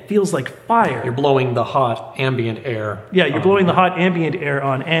hand, it feels like fire. You're blowing blowing the hot ambient air. Yeah, you're blowing the hot ambient air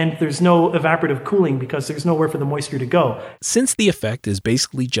on, and there's no evaporative cooling because there's nowhere for the moisture to go. Since the effect is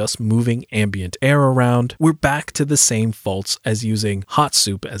basically just moving ambient air around, we're back to the same faults as using hot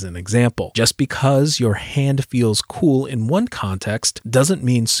soup as an example. Just because your hand feels cool in one context doesn't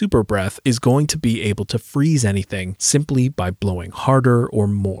mean super breath is going to be able to freeze anything simply by blowing harder or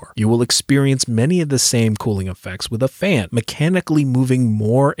more. You will experience many of the same cooling effects with a fan, mechanically moving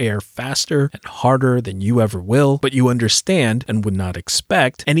more air faster and harder than you ever will, but you understand and would not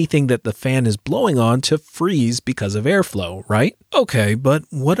expect anything that the fan is blowing on to freeze because of airflow, right? Okay, but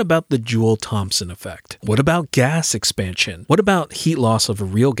what about the Joule-Thomson effect? What about gas expansion? What about heat loss of a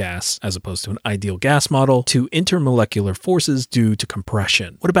real gas, as opposed to an ideal gas model, to intermolecular forces due to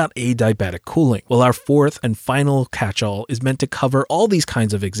compression? What about adiabatic cooling? Well, our fourth and final catch-all is meant to cover all these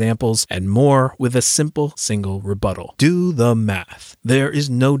kinds of examples and more with a simple single rebuttal. Do the math. There is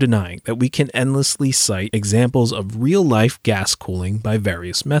no denying that we can endlessly cite examples of real-life gas cooling by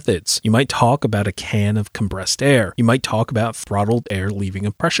various methods. You might talk about a can of compressed air. You might talk about throttled air leaving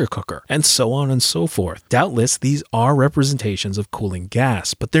a pressure cooker, and so on and so forth. Doubtless, these are representations of cooling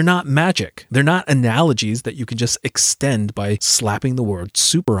gas, but they're not magic. They're not analogies that you can just extend by slapping the word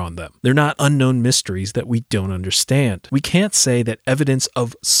super on them. They're not unknown mysteries that we don't understand. We can't say that evidence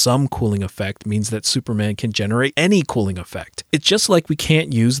of some cooling effect means that Superman can generate any cooling effect. It's just like we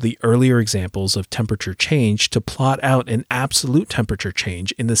can't use the earlier examples of temperature change to plot out an absolute temperature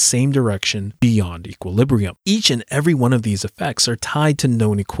change in the same direction beyond equilibrium. Each and every one of these effects are tied to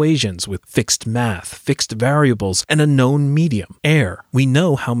known equations with fixed math, fixed variables, and a known medium, air. We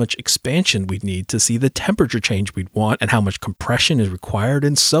know how much expansion we'd need to see the temperature change we'd want and how much compression is required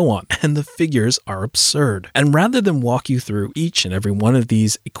and so on, and the figures are absurd. And rather than walk you through each and every one of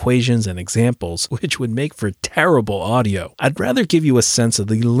these equations and examples, which would make for terrible audio, I'd rather give you a sense of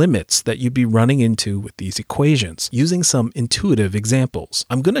the limits that you'd be running into with these equations, using some intuitive examples.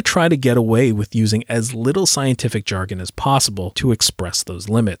 I'm going to try to get away with using as little scientific jargon as possible to express those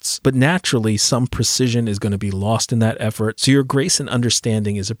limits, but naturally some precision is going to be lost in that effort, so your grace and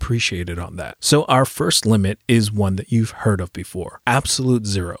understanding is appreciated on that. So our first limit is one that you've heard of before: absolute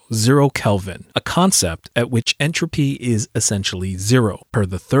zero, 0 Kelvin, a concept at which entropy is essentially zero, per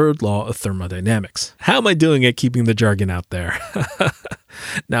the third law of thermodynamics. How am I doing at keeping the jargon out there?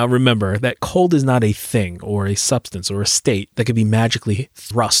 Now remember that cold is not a thing or a substance or a state that can be magically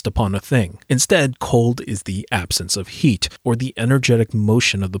thrust upon a thing. Instead, cold is the absence of heat or the energetic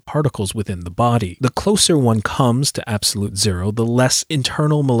motion of the particles within the body. The closer one comes to absolute zero, the less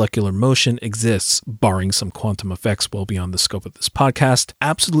internal molecular motion exists, barring some quantum effects well beyond the scope of this podcast.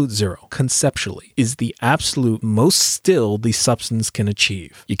 Absolute zero, conceptually, is the absolute most still the substance can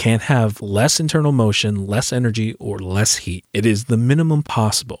achieve. You can't have less internal motion, less energy, or less heat. It is the minimum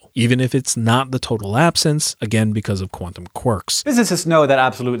possible, even if it's not the total absence, again because of quantum quirks. Physicists know that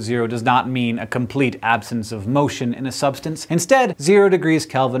absolute zero does not mean a complete absence of motion in a substance. Instead, 0 degrees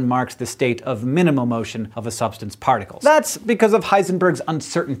Kelvin marks the state of minimal motion of a substance particles. That's because of Heisenberg's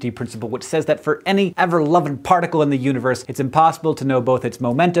uncertainty principle, which says that for any ever-loving particle in the universe, it's impossible to know both its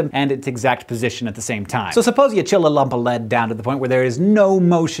momentum and its exact position at the same time. So suppose you chill a lump of lead down to the point where there is no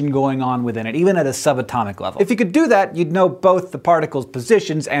motion going on within it, even at a subatomic level. If you could do that, you'd know both the particles'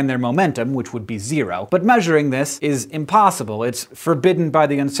 positions and their momentum, which would be 0. But measuring this is impossible. It's forbidden by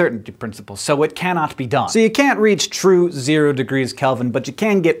the uncertainty principle, so it cannot be done. So you can't reach true 0 degrees Kelvin, but you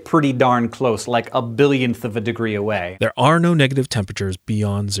can get pretty darn close, like a billionth of a degree away. There are no negative temperatures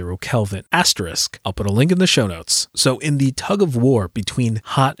beyond 0 Kelvin. Asterisk. I'll put a link in the show notes. So in the tug of war between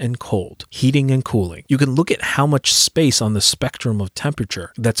hot and cold, heating and cooling, you can look at how much space on the spectrum of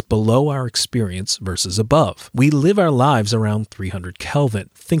temperature that's below our experience versus above. We live our lives around 300 Kelvin.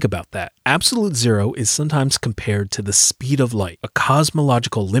 Think about that. Absolute zero is sometimes compared to the speed of light, a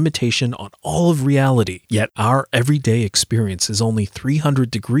cosmological limitation on all of reality. Yet our everyday experience is only 300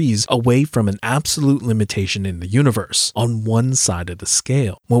 degrees away from an absolute limitation in the universe, on one side of the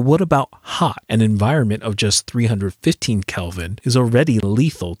scale. Well, what about hot? An environment of just 315 Kelvin is already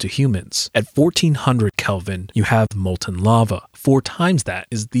lethal to humans. At 1400 Kelvin, you have molten lava. 4 times that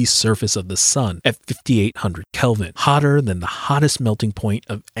is the surface of the sun at 5800 Kelvin, hotter than the hottest melting point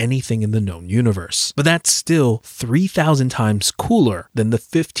of anything in the known universe. But that's still 3,000 times cooler than the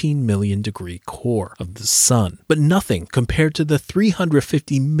 15 million degree core of the sun. But nothing compared to the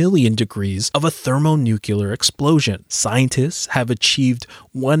 350 million degrees of a thermonuclear explosion. Scientists have achieved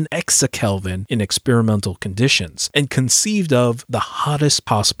 1 exakelvin in experimental conditions and conceived of the hottest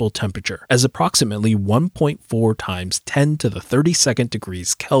possible temperature as approximately 1.4 times 10 to the 32nd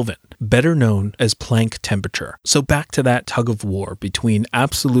degrees Kelvin, better known as Planck temperature. So back to that tug of war between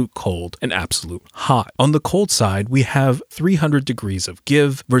absolute cold and absolute hot. On the cold side, we have 300 degrees of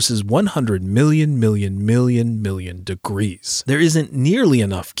give versus 100 million degrees. There isn't nearly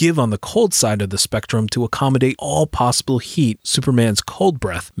enough give on the cold side of the spectrum to accommodate all possible heat Superman's cold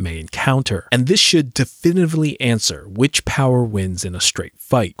breath may encounter. And this should definitively answer which power wins in a straight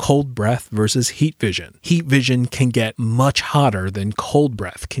fight, cold breath versus heat vision. Heat vision can get much hotter than cold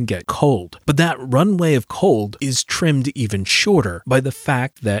breath can get cold. But that runway of cold is trimmed even shorter by the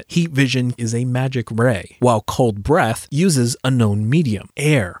fact that heat vision is a magic ray, while cold breath uses a known medium,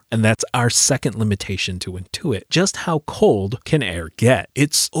 air, and that's our second limitation to intuit. Just how cold can air get?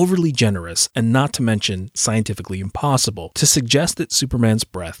 It's overly generous, and not to mention scientifically impossible, to suggest that Superman's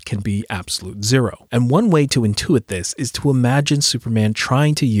breath can be absolute zero. And one way to intuit this is to imagine Superman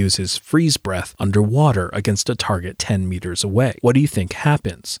trying to use his freeze breath underwater against a target 10 meters away. What do you think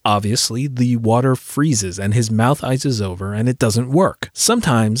happens? Obviously, the water freezes and his mouth ices over and it doesn't work.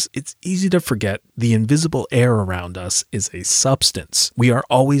 Sometimes it's easy to forget the invisible air around us is a substance. We are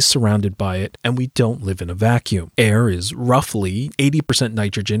always surrounded by it and we don't live in a vacuum. Air is roughly 80%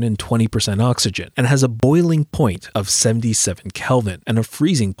 nitrogen and 20% oxygen and has a boiling point of 77 Kelvin and a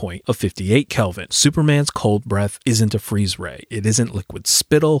freezing point of 58 Kelvin. Superman's cold breath isn't a freeze ray. It isn't liquid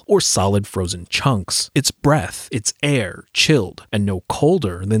spittle or solid frozen chunks. It's breath. It's air, chilled, and no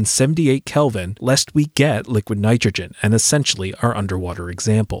colder than 78 Kelvin, lest we get liquid nitrogen and essentially our underwater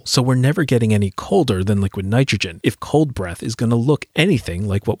example. So we're never getting any colder than liquid nitrogen if cold breath is going to look anything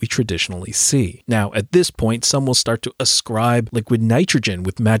like what we traditionally see. Now, at this point, some will start to ascribe liquid nitrogen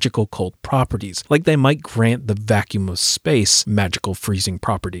with magical cold properties, like they might grant the vacuum of space magical freezing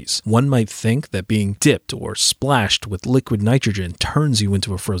properties. One might think that being dipped or splashed with liquid nitrogen turns you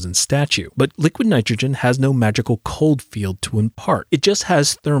into a frozen statue, but liquid nitrogen has no magical cold field to impart. It just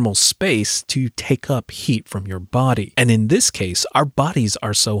has thermal space to take up heat from your body. And in this case, our bodies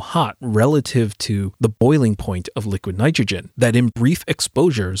are so hot relative to the boiling point of liquid nitrogen that in brief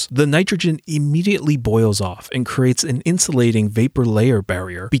exposures, the nitrogen immediately boils off and creates an insulating vapor layer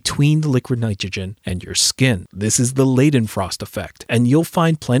barrier between the liquid nitrogen and your skin. This is the Leidenfrost effect, and you'll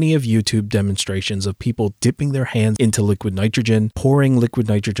find plenty of YouTube demonstrations of people dipping their hands into liquid nitrogen, pouring liquid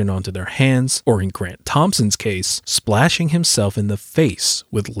nitrogen onto their hands, or in Grant Thompson's case, splashing himself in the face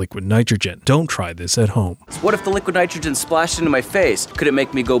with liquid nitrogen. Don't try this at home. What if the liquid nitrogen splashed into my face? Could it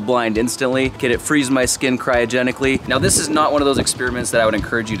make me go blind instantly? Could it freeze my skin cryogenically? Now, this is not one of those experiments that I would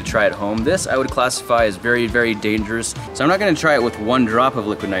encourage you to try at home. This I would classify as very, very dangerous. So I'm not going to try it with 1 drop of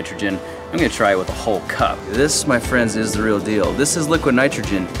liquid nitrogen. I'm going to try it with a whole cup. This, my friends, is the real deal. This is liquid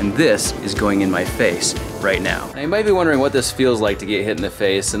nitrogen, and this is going in my face right now. Now, you might be wondering what this feels like to get hit in the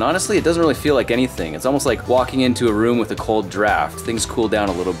face, and honestly, it doesn't really feel like anything. It's almost like walking into a room with a cold draft. Things cool down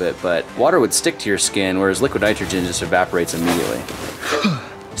a little bit, but water would stick to your skin, whereas liquid nitrogen just evaporates immediately.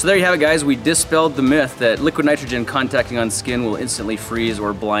 So there you have it, guys. We dispelled the myth that liquid nitrogen contacting on skin will instantly freeze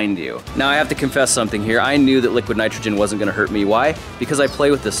or blind you. Now, I have to confess something here. I knew that liquid nitrogen wasn't going to hurt me. Why? Because I play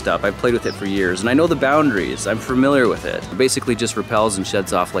with this stuff. I've played with it for years, and I know the boundaries. I'm familiar with it. It basically just repels and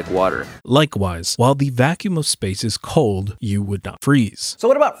sheds off like water. Likewise, while the vacuum of space is cold, you would not freeze. So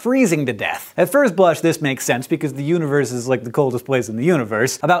what about freezing to death? At first blush, this makes sense because the universe is like the coldest place in the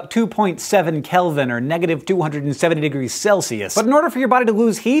universe, about 2.7 Kelvin or negative 270 degrees Celsius. But in order for your body to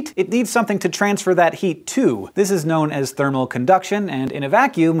lose heat, it needs something to transfer that heat to. This is known as thermal conduction, and in a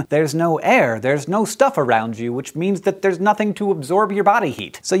vacuum, there's no air, there's no stuff around you, which means that there's nothing to absorb your body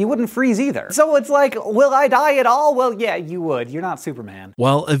heat. So you wouldn't freeze either. So it's like, will I die at all? Well, yeah, you would. You're not Superman.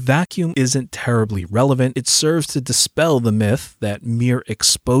 While a vacuum isn't terribly relevant, it serves to dispel the myth that mere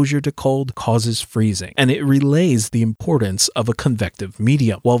exposure to cold causes freezing, and it relays the importance of a convective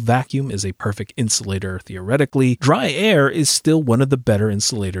medium. While vacuum is a perfect insulator theoretically, dry air is still one of the better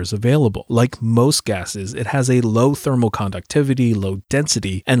insulators available. Like most gases, it has a low thermal conductivity, low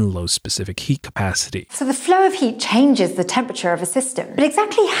density, and low specific heat capacity. So the flow of heat changes the temperature of a system. But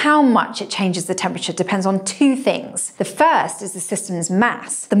exactly how much it changes the temperature depends on 2 things. The first is the system's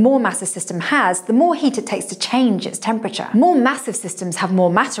mass. The more mass a system has, the more heat it takes to change its temperature. More massive systems have more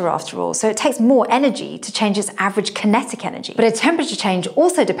matter after all, so it takes more energy to change its average kinetic energy. But a temperature change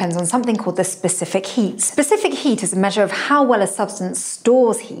also depends on something called the specific heat. Specific heat is a measure of how well a substance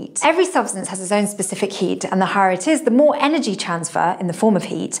stores heat. Every substance has its own specific heat, and the higher it is, the more energy transfer in the form of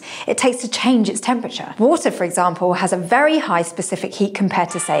heat it takes to change its temperature. Water, for example, has a very high specific heat compared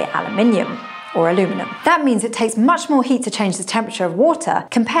to, say, aluminium. or aluminum. That means it takes much more heat to change the temperature of water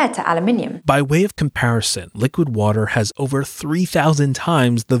compared to aluminium. By way of comparison, liquid water has over 3,000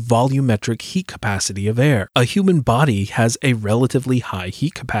 times the volumetric heat capacity of air. A human body has a relatively high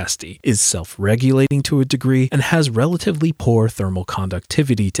heat capacity, is self-regulating to a degree, and has relatively poor thermal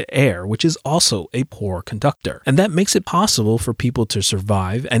conductivity to air, which is also a poor conductor. And that makes it possible for people to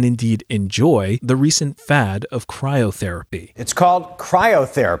survive and indeed enjoy the recent fad of cryotherapy. It's called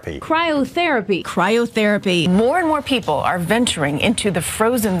cryotherapy. Cryotherapy. Cryotherapy. More and more people are venturing into the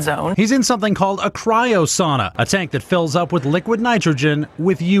frozen zone. He's in something called a cryosauna, a tank that fills up with liquid nitrogen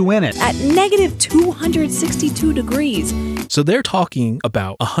with you in it. At negative 262 degrees. So they're talking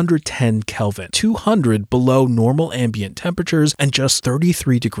about 110 Kelvin, 200 below normal ambient temperatures, and just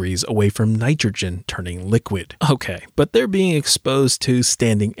 33 degrees away from nitrogen turning liquid. Okay, but they're being exposed to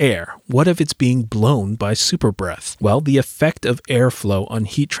standing air. What if it's being blown by superbreath? Well, the effect of airflow on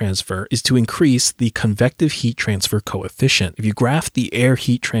heat transfer is to increase the convective heat transfer coefficient. If you graph the air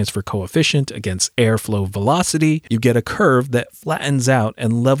heat transfer coefficient against airflow velocity, you get a curve that flattens out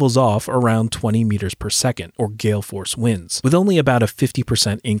and levels off around 20 meters per second, or gale force winds, with only about a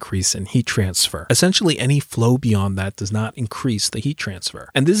 50% increase in heat transfer. Essentially, any flow beyond that does not increase the heat transfer.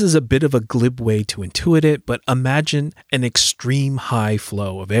 And this is a bit of a glib way to intuit it, but imagine an extreme high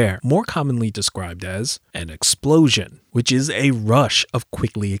flow of air, more commonly described as an explosion, which is a rush of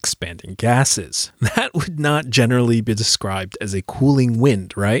quickly expanding gases. That would not generally be described as a cooling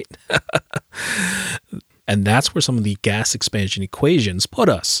wind, right? And that's where some of the gas expansion equations put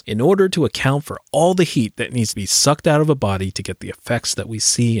us, in order to account for all the heat that needs to be sucked out of a body to get the effects that we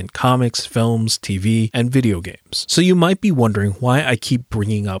see in comics, films, TV, and video games. So you might be wondering why I keep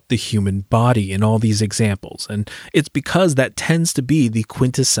bringing up the human body in all these examples, and it's because that tends to be the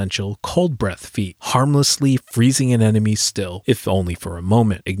quintessential cold breath feat, harmlessly freezing an enemy still, if only for a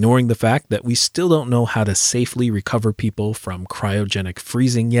moment, ignoring the fact that we still don't know how to safely recover people from cryogenic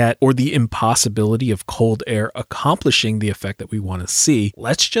freezing yet, or the impossibility of cold air accomplishing the effect that we want to see.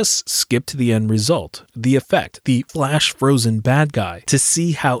 Let's just skip to the end result, the effect, the flash frozen bad guy, to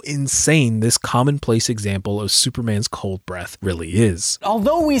see how insane this commonplace example of Superman's cold breath really is.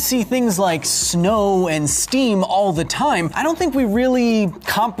 Although we see things like snow and steam all the time, I don't think we really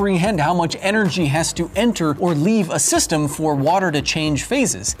comprehend how much energy has to enter or leave a system for water to change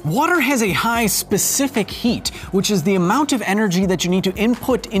phases. Water has a high specific heat, which is the amount of energy that you need to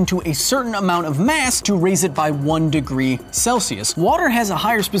input into a certain amount of mass to raise it by 1 degree Celsius. Water has a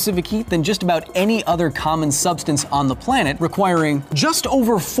higher specific heat than just about any other common substance on the planet, requiring just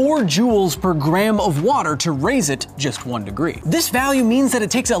over 4 joules per gram of water to raise it just 1 degree. This value means that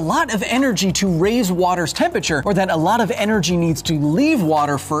it takes a lot of energy to raise water's temperature, or that a lot of energy needs to leave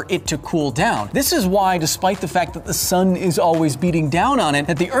water for it to cool down. This is why, despite the fact that the sun is always beating down on it,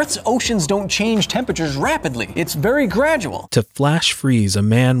 that the Earth's oceans don't change temperatures rapidly. It's very gradual. To flash freeze a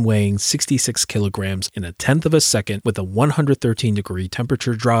man weighing 66 kilograms in a tenth of a second with a 113 degree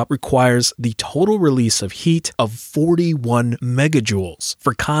temperature drop requires the total release of heat of 41 megajoules.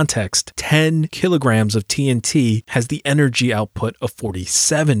 For context, 10 kilograms of TNT has the energy output of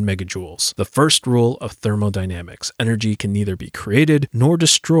 47 megajoules. The first rule of thermodynamics: energy can neither be created nor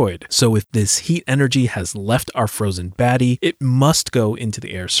destroyed. So if this heat energy has left our frozen baddie, it must go into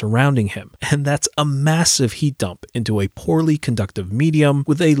the air surrounding him. And that's a massive heat dump into a poorly conductive medium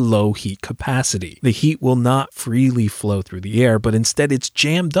with a low heat capacity. The heat will not freely flow through the air, but instead it's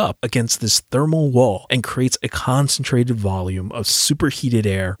jammed up against this thermal wall and creates a concentrated volume of superheated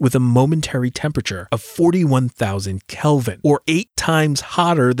air with a momentary temperature of 41,000 Kelvin, or 8 times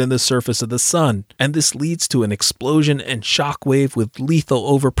hotter than the surface of the sun. And this leads to an explosion and shockwave with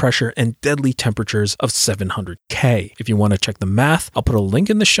lethal overpressure and deadly temperatures of 700 K. If you want to check the math, I'll put a link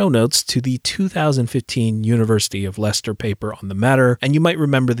in the show notes to the 2015 University of Leicester paper on the matter, and you might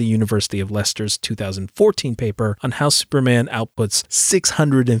remember the University of Leicester's 2014 paper on how Superman outputs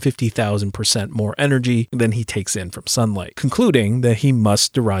 650,000% more energy than he takes in from sunlight, concluding that he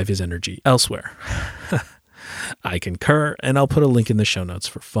must derive his energy elsewhere. I concur, and I'll put a link in the show notes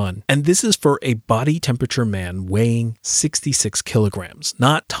for fun. And this is for a body temperature man weighing 66 kilograms,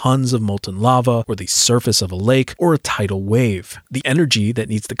 not tons of molten lava or the surface of a lake or a tidal wave. The energy that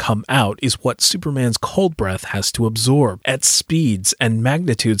needs to come out is what Superman's cold breath has to absorb at speeds and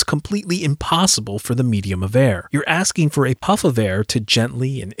magnitudes completely impossible for the medium of air. You're asking for a puff of air to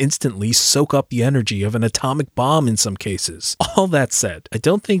gently and instantly soak up the energy of an atomic bomb in some cases. All that said, I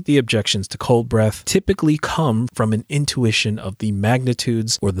don't think the objections to cold breath typically come come from an intuition of the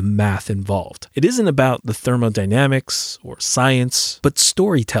magnitudes or the math involved. It isn't about the thermodynamics or science, but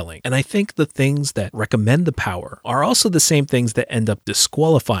storytelling. And I think the things that recommend the power are also the same things that end up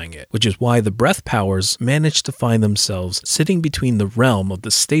disqualifying it, which is why the breath powers manage to find themselves sitting between the realm of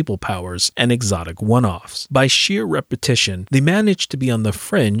the staple powers and exotic one-offs. By sheer repetition, they manage to be on the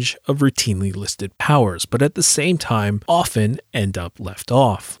fringe of routinely listed powers, but at the same time often end up left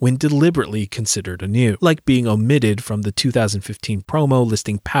off when deliberately considered anew, like being omitted from the 2015 promo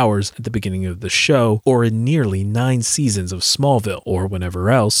listing powers at the beginning of the show, or in nearly 9 seasons of Smallville, or whenever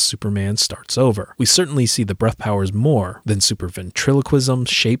else Superman starts over. We certainly see the breath powers more than super ventriloquism,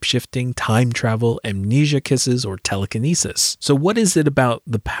 shape-shifting, time travel, amnesia kisses, or telekinesis. So what is it about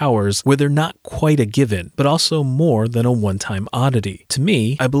the powers where they're not quite a given, but also more than a one-time oddity? To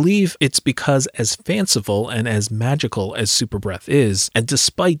me, I believe it's because as fanciful and as magical as super breath is, and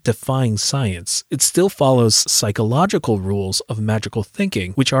despite defying science, it still follows psychological rules of magical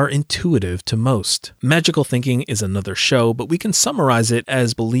thinking, which are intuitive to most. Magical thinking is another show, but we can summarize it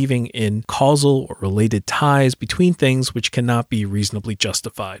as believing in causal or related ties between things which cannot be reasonably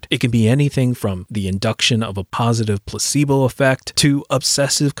justified. It can be anything from the induction of a positive placebo effect to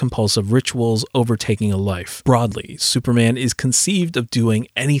obsessive compulsive rituals overtaking a life. Broadly, Superman is conceived of doing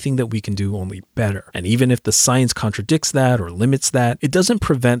anything that we can do, only better. And even if the science contradicts that or limits that, it doesn't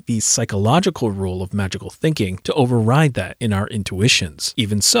prevent the psychological rule of magical thinking to override that in our intuitions.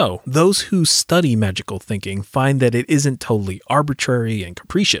 Even so, those who study magical thinking find that it isn't totally arbitrary and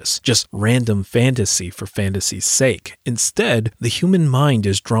capricious, just random fantasy for fantasy's sake. Instead, the human mind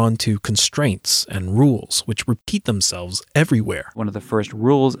is drawn to constraints and rules which repeat themselves everywhere. One of the first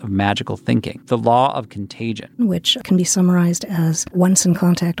rules of magical thinking, the law of contagion, which can be summarized as once in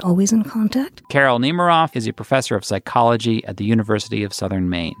contact, always in contact. Carol Nemiroff is a professor of psychology at the University of Southern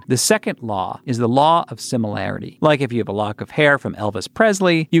Maine. The second law is the law of similarity. Like if you have a lock of hair from Elvis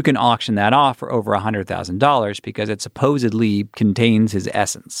Presley, you can auction that off for over $100,000 because it supposedly contains his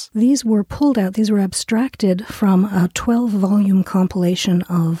essence. These were pulled out, these were abstracted from a 12-volume compilation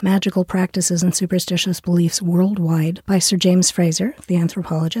of magical practices and superstitious beliefs worldwide by Sir James Frazer, the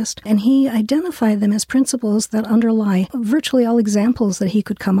anthropologist, and he identified them as principles that underlie virtually all examples that he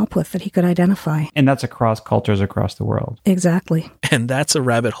could come up with, that he could identify. And that's across cultures across the world. Exactly. And that's a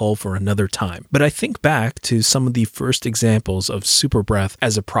rabbit hole for another time. But I think back to some of the first examples of super breath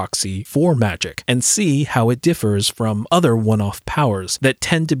as a proxy for magic and see how it differs from other one-off powers that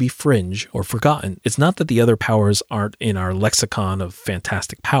tend to be fringe or forgotten. It's not that the other powers aren't in our lexicon of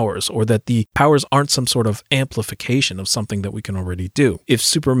fantastic powers, or that the powers aren't some sort of amplification of something that we can already do. If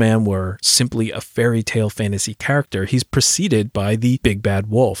Superman were simply a fairy tale fantasy character, he's preceded by the Big Bad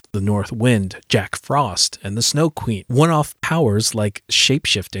Wolf, the North Wind, Jack Frost, and the Snow Queen. One-off powers like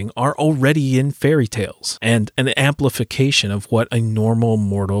shapeshifting are already in fairy tales, and an amplification of what a normal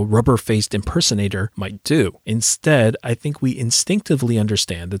mortal rubber-faced impersonator might do. Instead, I think we instinctively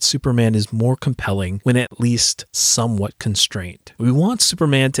understand that Superman is more compelling when at least somewhat constrained. We want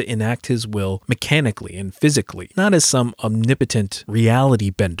Superman to enact his will mechanically and physically, not as some omnipotent reality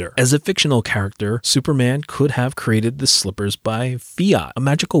bender. As a fictional character, Superman could have created the slippers by fiat, a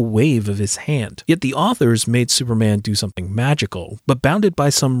magical wave of his hand. Yet the authors made Superman do something magical, but bounded by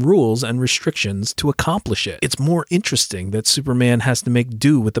some rules and restrictions to accomplish it. It's more interesting that Superman has to make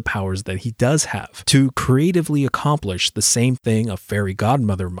do with the powers that he does have, to creatively accomplish the same thing a fairy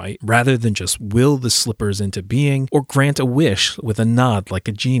godmother might, rather than just will the slippers into being or grant a wish with a nod like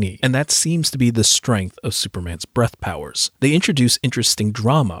a genie. And that seems to be the strength of Superman's breath powers. They introduce interesting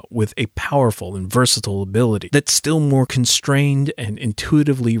drama with a powerful and versatile ability that's still more constrained and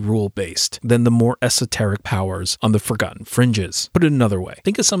intuitively rule-based than the more esoteric powers on the forgotten fringes. Put it another way,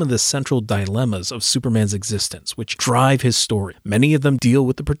 think of some of the central dilemmas of Superman's existence which drive his story. Many of them deal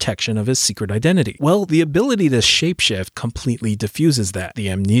with the protection of his secret identity. Well, the ability to shapeshift completely diffuses that. The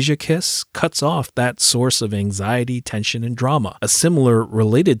amnesia kiss cuts off that source of anxiety, tension, and drama. A similar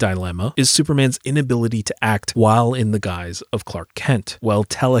related dilemma is Superman's inability to act while in the guise of Clark Kent. While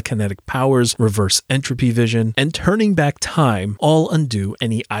telekinetic powers, reverse entropy vision, and turning back time all undo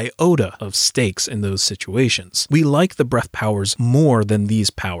any iota of stakes in those situations. We like the breath powers more than these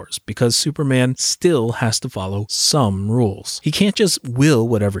powers because Superman still has to follow some rules. He can't just will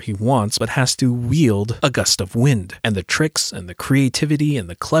whatever he wants, but has to wield a gust of wind. And the tricks and the creativity and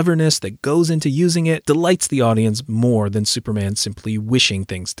the cleverness that goes into using it delights the audience more than Superman simply wishing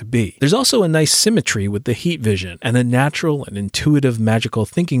things to be. There's also a nice symmetry with the heat vision and a natural and intuitive magical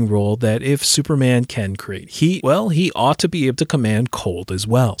thinking rule that if Superman can create heat, well, he ought to be able to command cold as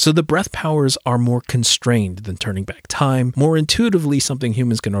well. So the breath powers are more constrained than turning back time, more intuitively something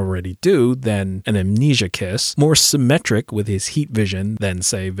humans can already do than than an amnesia kiss, more symmetric with his heat vision than,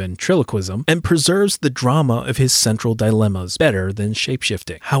 say, ventriloquism, and preserves the drama of his central dilemmas better than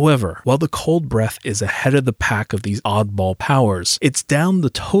shapeshifting. However, while the cold breath is ahead of the pack of these oddball powers, it's down the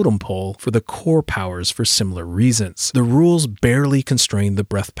totem pole for the core powers for similar reasons. The rules barely constrain the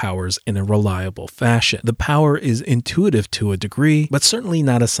breath powers in a reliable fashion. The power is intuitive to a degree, but certainly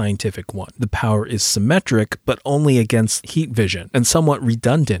not a scientific one. The power is symmetric, but only against heat vision, and somewhat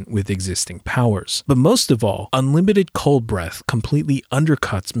redundant with existing powers. But most of all, unlimited cold breath completely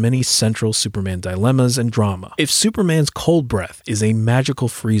undercuts many central Superman dilemmas and drama. If Superman's cold breath is a magical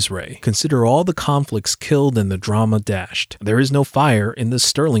freeze ray, consider all the conflicts killed and the drama dashed. There is no fire in the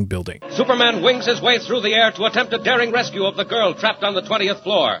Sterling building. Superman wings his way through the air to attempt a daring rescue of the girl trapped on the 20th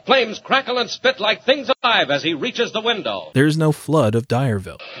floor. Flames crackle and spit like things alive as he reaches the window. There is no flood of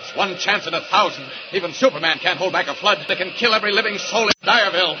Direville. It's one chance in 1,000. Even Superman can't hold back a flood that can kill every living soul in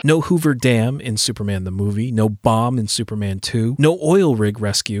Direville. No Hoover Dam in Superman the movie, no bomb in Superman 2, no oil rig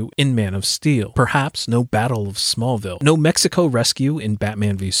rescue in Man of Steel, perhaps no Battle of Smallville, no Mexico rescue in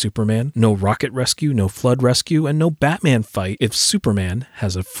Batman v Superman, no rocket rescue, no flood rescue, and no Batman fight if Superman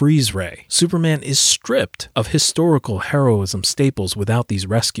has a freeze ray. Superman is stripped of historical heroism staples without these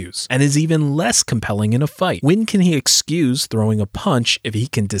rescues, and is even less compelling in a fight. When can he excuse throwing a punch if he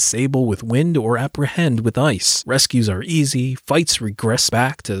can disable with wind or apprehend with ice? Rescues are easy, fights regress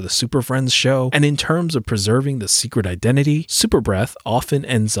back to the Super Friends show, and in terms of preserving the secret identity, Super Breath often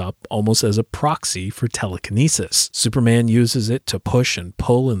ends up almost as a proxy for telekinesis. Superman uses it to push and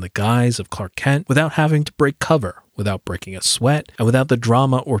pull in the guise of Clark Kent without having to break cover, without breaking a sweat, and without the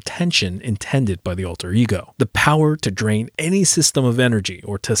drama or tension intended by the alter ego. The power to drain any system of energy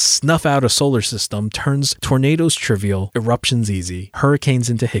or to snuff out a solar system turns tornadoes trivial, eruptions easy, hurricanes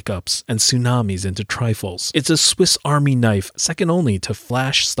into hiccups, and tsunamis into trifles. It's a Swiss Army knife second only to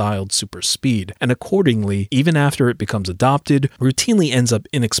Flash-styled super speed, and accordingly, even after it becomes adopted, routinely ends up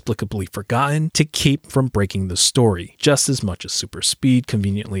inexplicably forgotten to keep from breaking the story, just as much as super speed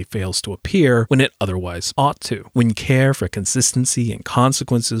conveniently fails to appear when it otherwise ought to. When care for consistency and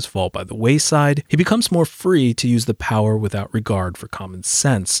consequences fall by the wayside, he becomes more free to use the power without regard for common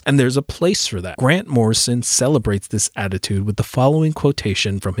sense, and there's a place for that. Grant Morrison celebrates this attitude with the following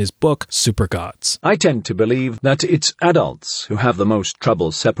quotation from his book, Super Gods. I tend to believe that it's adults who have the most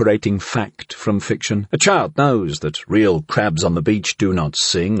trouble separating fact from fiction. A child knows that real crabs on the beach do not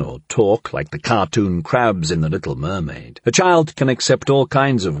sing or talk like the cartoon crabs in The Little Mermaid. A child can accept all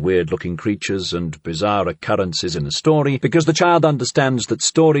kinds of weird-looking creatures and bizarre occurrences in a story because the child understands that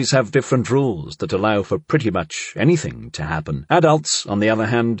stories have different rules that allow for pretty much anything to happen. Adults, on the other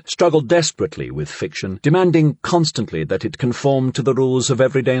hand, struggle desperately with fiction, demanding constantly that it conform to the rules of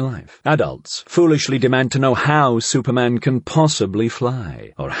everyday life. Adults foolishly demand to know how Superman can possibly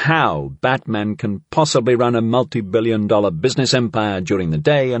fly, or how Batman can possibly run a multi-billion-dollar business empire during the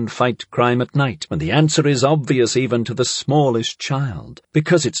day and fight crime at night, when the answer is obvious even to the smallest child,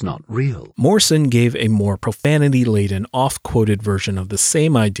 because it's not real. Morrison gave a more profanity-laden, off-quoted version of the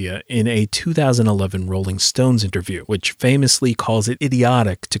same idea in a 2011 Rolling Stones interview, which famously calls it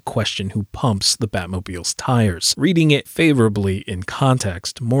idiotic to question who pumps the Batmobile's tires. Reading it favorably in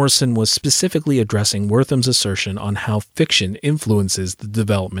context, Morrison was specifically addressing Wortham's assertion on how fiction influences the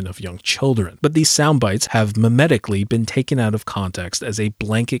development of young children. But these soundbites have mimetically been taken out of context as a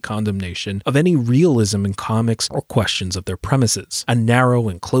blanket condemnation of any realism in comics or questions of their premises. A narrow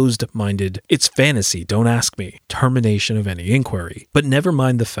and closed-minded, it's fantasy, don't ask me, termination of any inquiry. But never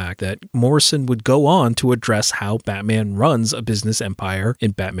mind the fact that Morrison would go on to address how Batman runs a business empire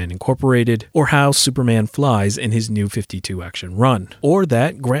in Batman Incorporated, or how Superman flies in his New 52 action run, or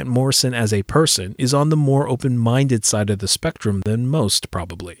that Grant Morrison as a person is on the more open-minded side of the spectrum than most,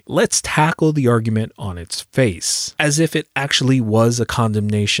 probably. Let's tackle the argument on its face, as if it actually was a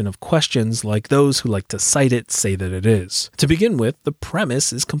condemnation of questions like those who like to cite it say that it is. To begin with, the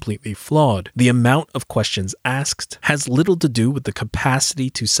premise is completely flawed. The amount of questions asked has little to do with the capacity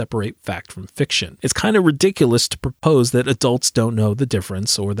to separate fact from fiction. It's kind of ridiculous to propose that adults don't know the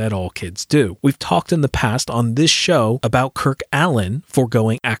difference or that all kids do. We've talked in the past on this show about Kirk Allen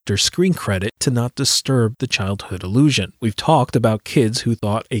foregoing actor screen credit to not disturb the childhood illusion. We've talked about kids who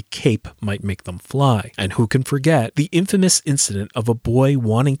thought a cape might make them fly. And who can forget the infamous incident of a boy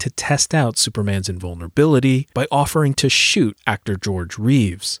wanting to test out Superman's invulnerability by offering to shoot actor George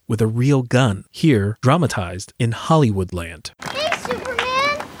Reeves with a real gun, here dramatized in Hollywoodland. Hey,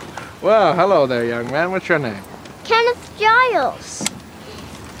 Superman! Well, hello there, young man. What's your name? Kenneth Giles.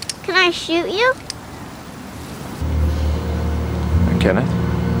 Can I shoot you? Kenneth?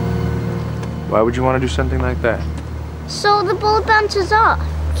 Why would you want to do something like that? So the bullet bounces off.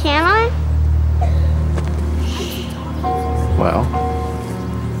 Can I? Well,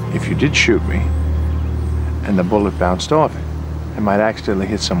 if you did shoot me, and the bullet bounced off it might accidentally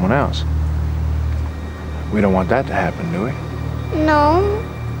hit someone else. We don't want that to happen, do we? No.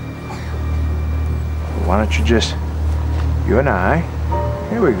 Why don't you just, you and I,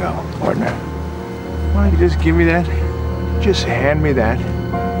 here we go, partner. Why don't you just give me that? Just hand me that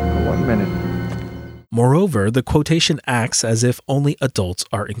for 1 minute. Moreover, the quotation acts as if only adults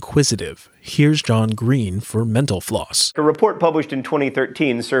are inquisitive. Here's John Green for Mental Floss. A report published in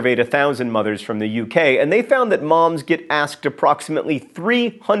 2013 surveyed 1,000 mothers from the UK, and they found that moms get asked approximately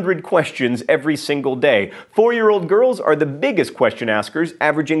 300 questions every single day. 4-year-old girls are the biggest question askers,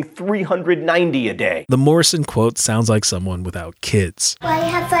 averaging 390 a day. The Morrison quote sounds like someone without kids. Why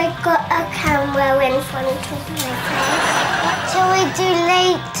have I got a camera in front of my face? What shall we do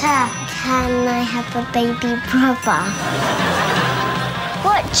later? Can I have a baby brother?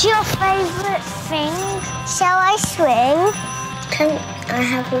 What's your favourite thing? Shall I swing? Can I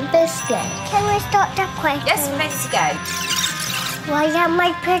have a biscuit? Can we start the question? Yes, let's go. Why am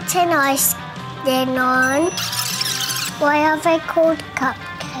I putting ice cream on? Why are they called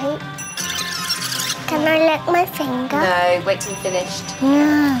cupcakes? Can I lick my finger? No, wait till finished.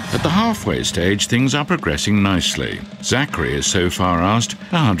 Yeah. At the halfway stage, things are progressing nicely. Zachary has so far asked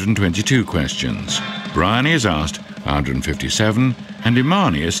 122 questions. Bryony has asked 157, and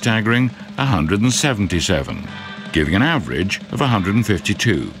Imani is staggering 177, giving an average of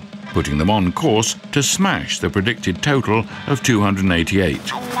 152, putting them on course to smash the predicted total of 288.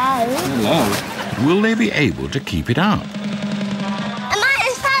 Hello. Hello. Will they be able to keep it up?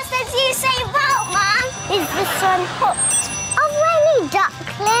 Is this one hot? Are there any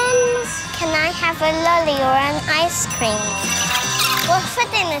ducklings? Can I have a lolly or an ice cream? What's for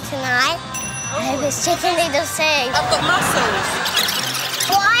dinner tonight? I was chicken little soup. I've got mussels.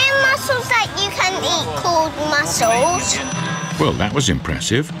 Why are mussels that you can eat called mussels? Well, that was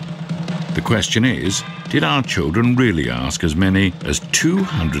impressive. The question is, did our children really ask as many as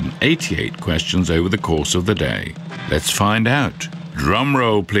 288 questions over the course of the day? Let's find out. Drum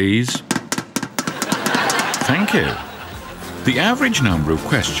roll, please. Thank you. The average number of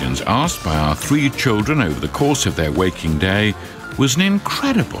questions asked by our 3 children over the course of their waking day was an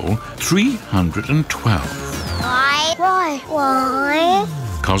incredible 312. Why? Why?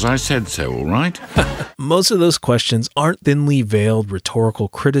 'Cause I said so, all right? Most of those questions aren't thinly veiled rhetorical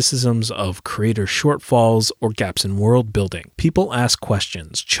criticisms of creator shortfalls or gaps in world building. People ask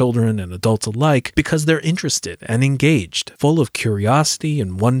questions, children and adults alike, because they're interested and engaged, full of curiosity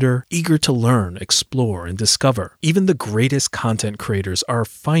and wonder, eager to learn, explore, and discover. Even the greatest content creators are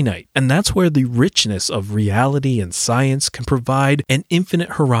finite, and that's where the richness of reality and science can provide an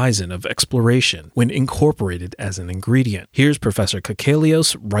infinite horizon of exploration when incorporated as an ingredient. Here's Professor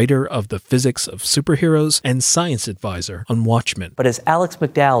Kakelios, writer of The Physics of Superheroes and science advisor on Watchmen. But as Alex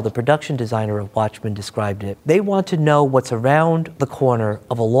McDowell, the production designer of Watchmen, described it, they want to know what's around the corner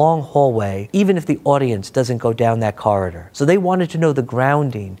of a long hallway, even if the audience doesn't go down that corridor. So they wanted to know the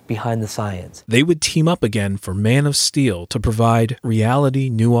grounding behind the science. They would team up again for Man of Steel to provide reality,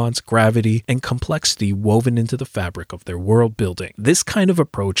 nuance, gravity, and complexity woven into the fabric of their world building. This kind of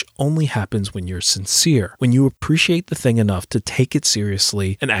approach only happens when you're sincere, when you appreciate the thing enough to take it seriously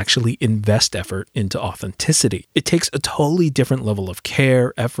and actually invest effort into authenticity. It takes a totally different level of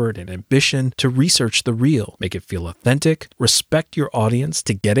care, effort, and ambition to research the real, make it feel authentic, respect your audience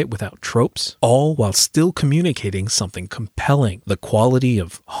to get it without tropes, all while still communicating something compelling. The quality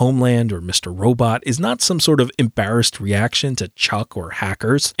of Homeland or Mr. Robot is not some sort of embarrassed reaction to Chuck or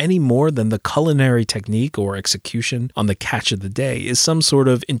hackers, any more than the culinary technique or execution on the catch of the day is some sort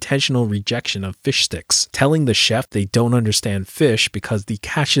of intentional rejection of fish sticks. Telling the chef they don't understand fish because the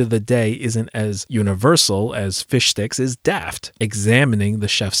catch of the day isn't as universal as fish sticks is daft. Examining the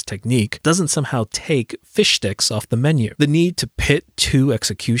chef's technique doesn't somehow take fish sticks off the menu. The need to pit 2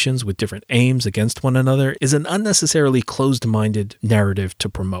 executions with different aims against one another is an unnecessarily closed-minded narrative to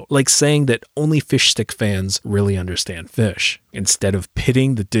promote, like saying that only fish stick fans really understand fish. Instead of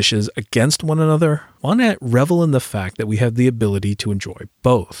pitting the dishes against one another, why not revel in the fact that we have the ability to enjoy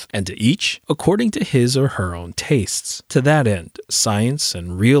both, and to each according to his or her own tastes. To that end, science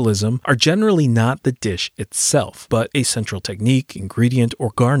and realism are generally not the dish itself, but a central technique, ingredient,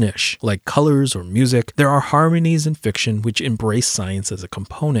 or garnish. Like colors or music, there are harmonies in fiction which embrace science as a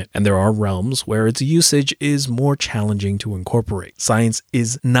component, and there are realms where its usage is more challenging to incorporate. Science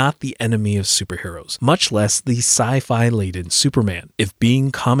is not the enemy of superheroes, much less the sci-fi laden Superman. If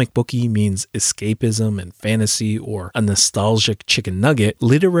being comic booky means escapism escapism and fantasy or a nostalgic chicken nugget,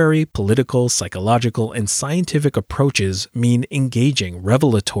 literary, political, psychological, and scientific approaches mean engaging,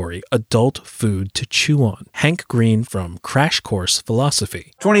 revelatory, adult food to chew on. Hank Green from Crash Course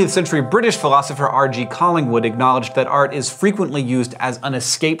Philosophy. 20th century British philosopher R.G. Collingwood acknowledged that art is frequently used as an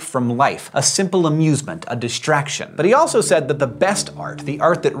escape from life, a simple amusement, a distraction. But he also said that the best art, the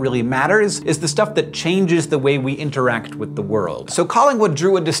art that really matters, is the stuff that changes the way we interact with the world. So Collingwood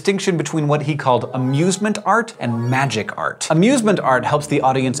drew a distinction between what he called amusement art and magic art. Amusement art helps the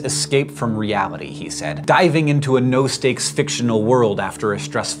audience escape from reality, he said, diving into a no-stakes fictional world after a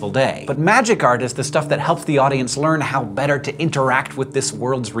stressful day. But magic art is the stuff that helps the audience learn how better to interact with this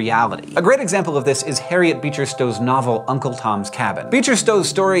world's reality. A great example of this is Harriet Beecher Stowe's novel Uncle Tom's Cabin. Beecher Stowe's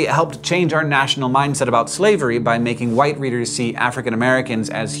story helped change our national mindset about slavery by making white readers see African Americans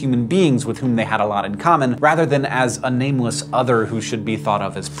as human beings with whom they had a lot in common, rather than as a nameless other who should be thought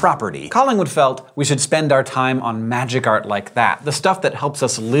of as property. Collingwood felt we should spend our time on magic art like that, the stuff that helps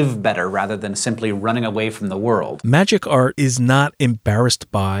us live better rather than simply running away from the world. Magic art is not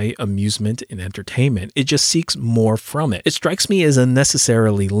embarrassed by amusement and entertainment. It just seeks more from it. It strikes me as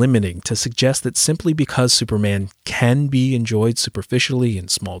unnecessarily limiting to suggest that simply because Superman can be enjoyed superficially in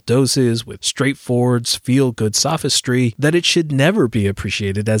small doses with straightforward, feel-good sophistry, that it should never be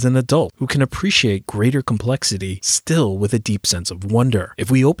appreciated as an adult who can appreciate greater complexity still with a deep sense of wonder.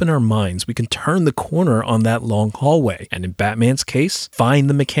 If we open our minds, we can turn the corner on that long hallway, and in Batman's case, find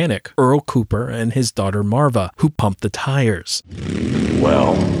the mechanic, Earl Cooper, and his daughter Marva, who pumped the tires.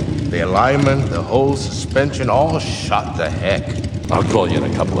 Well, the alignment, the whole suspension, all shot to heck. I'll call you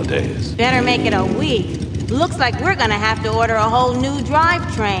in a couple of days. Better make it a week. Looks like we're gonna have to order a whole new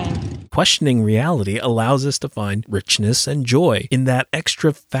drivetrain. Questioning reality allows us to find richness and joy in that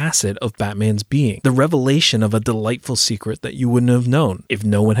extra facet of Batman's being, the revelation of a delightful secret that you wouldn't have known if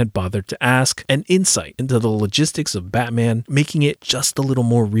no one had bothered to ask, and insight into the logistics of Batman, making it just a little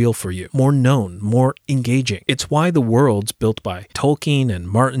more real for you, more known, more engaging. It's why the worlds built by Tolkien and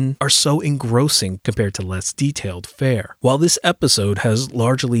Martin are so engrossing compared to less detailed fare. While this episode has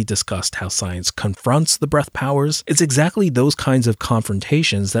largely discussed how science confronts the breath powers, it's exactly those kinds of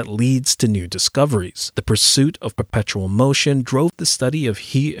confrontations that lead to new discoveries. The pursuit of perpetual motion drove the study of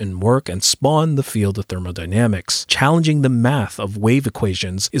heat and work and spawned the field of thermodynamics. Challenging the math of wave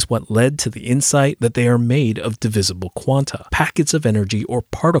equations is what led to the insight that they are made of divisible quanta, packets of energy or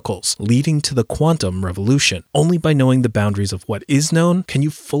particles, leading to the quantum revolution. Only by knowing the boundaries of what is known can you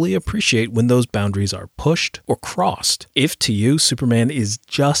fully appreciate when those boundaries are pushed or crossed. If to you Superman is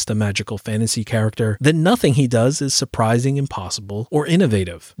just a magical fantasy character, then nothing he does is surprising, impossible, or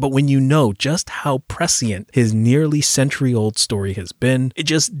innovative. But when you know just how prescient his nearly century-old story has been, it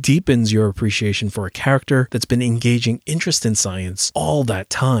just deepens your appreciation for a character that's been engaging interest in science all that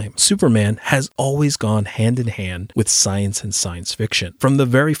time. Superman has always gone hand in hand with science and science fiction. From the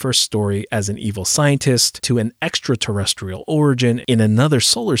very first story as an evil scientist to an extraterrestrial origin in another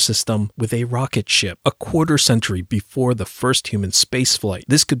solar system with a rocket ship, a quarter century before the first human spaceflight.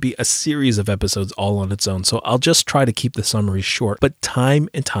 This could be a series of episodes all on its own, so I'll just try to keep the summary short, but time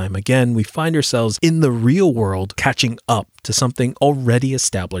and time again, we find ourselves in the real world catching up to something already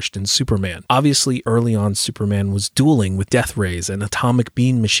established in Superman. Obviously, early on, Superman was dueling with death rays and atomic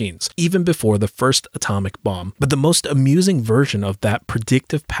beam machines, even before the first atomic bomb. But the most amusing version of that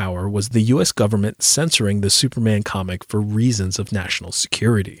predictive power was the US government censoring the Superman comic for reasons of national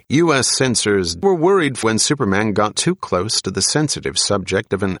security. US censors were worried when Superman got too close to the sensitive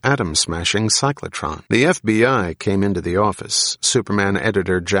subject of an atom-smashing cyclotron. The FBI came into the office, Superman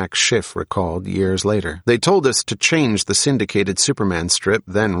editor Jack Schiff recalled years later. They told us to change the syndicated Superman strip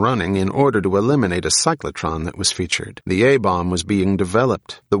then running in order to eliminate a cyclotron that was featured. The A-bomb was being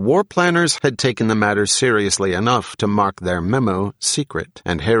developed. The war planners had taken the matter seriously enough to mark their memo secret,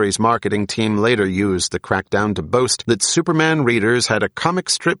 and Harry's marketing team later used the crackdown to boast that Superman readers had a comic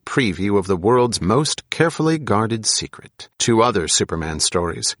strip preview of the world's most carefully guarded secret. Two other Superman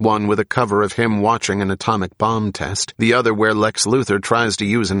stories, one with a cover of him watching an atomic bomb test, the other where Lex Luthor tries to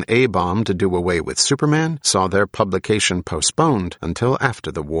use an A-bomb to do away with Superman, saw their publication postponed until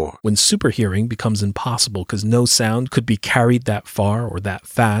after the war. When superhearing becomes impossible because no sound could be carried that far or that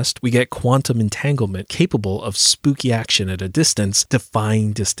fast, we get quantum entanglement capable of spooky action at a distance,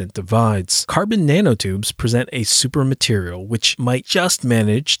 defying distant divides. Carbon nanotubes present a super material which might just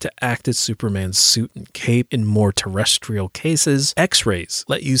manage to act as Superman's suit and cape in more terrestrial cases. X-rays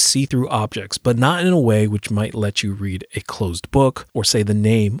let you see through objects, but not in a way which might let you read a closed book or say the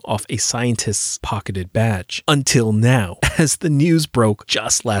name name off a scientist's pocketed badge. Until now, as the news broke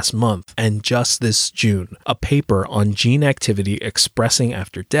just last month, and just this June, a paper on gene activity expressing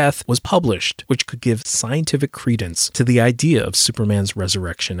after death was published, which could give scientific credence to the idea of Superman's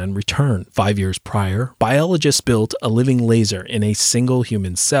resurrection and return. 5 years prior, biologists built a living laser in a single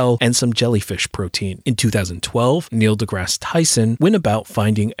human cell and some jellyfish protein. In 2012, Neil deGrasse Tyson went about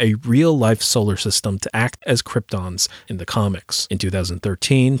finding a real-life solar system to act as kryptons in the comics. In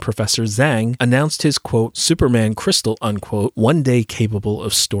 2013, Professor Zhang announced his, quote, Superman crystal, unquote, one day capable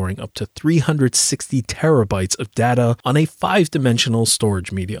of storing up to 360 terabytes of data on a 5-dimensional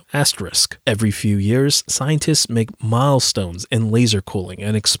storage medium. Asterisk. Every few years, scientists make milestones in laser cooling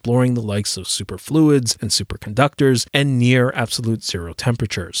and exploring the likes of superfluids and superconductors and near absolute zero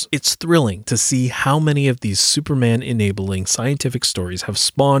temperatures. It's thrilling to see how many of these Superman-enabling scientific stories have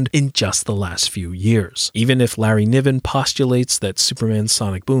spawned in just the last few years. Even if Larry Niven postulates that Superman's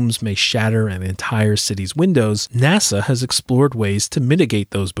sonic booms may shatter an entire city's windows, NASA has explored ways to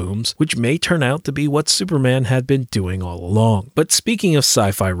mitigate those booms, which may turn out to be what Superman had been doing all along. But speaking of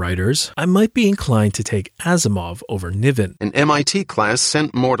sci-fi writers, I might be inclined to take Asimov over Niven. An MIT class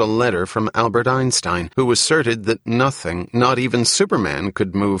sent Mort a letter from Albert Einstein, who asserted that nothing, not even Superman,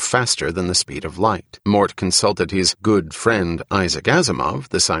 could move faster than the speed of light. Mort consulted his good friend Isaac Asimov,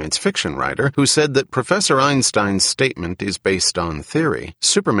 the science fiction writer, who said that Professor Einstein's statement is based on theory.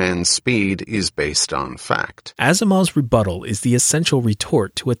 Superman's speed is based on fact. Asimov's rebuttal is the essential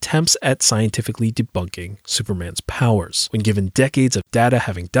retort to attempts at scientifically debunking Superman's powers. When given decades of data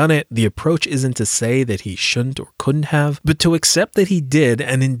having done it, the approach isn't to say that he shouldn't or couldn't have, but to accept that he did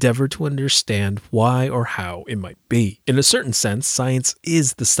and endeavor to understand why or how it might be. In a certain sense, science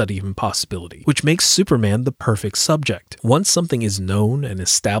is the study of impossibility, which makes Superman the perfect subject. Once something is known and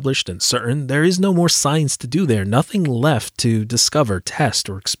established and certain, there is no more science to do there, nothing left to discover, test,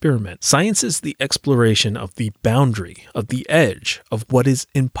 or experiment. Science is the exploration of the boundary, of the edge, of what is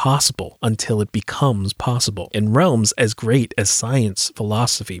impossible until it becomes possible. In realms as great as science,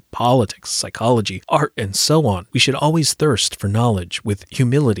 philosophy, politics, psychology, art, and so on, we should always thirst for knowledge with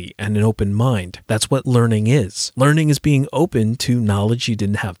humility and an open mind. That's what learning is. Learning is being open to knowledge you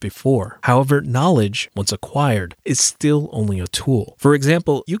didn't have before. However, knowledge, once acquired, is still only a tool. For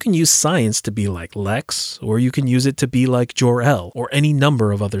example, you can use science to be like Lex, or you can use it to be like Jor-El, or any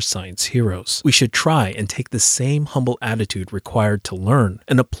number of other science heroes. We should try and take the same humble attitude required to learn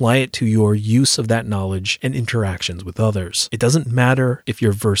and apply it to your use of that knowledge and interactions with others. It doesn't matter if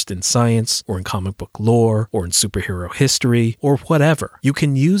you're versed in science, or in comic book lore, or in superhero history, or whatever. You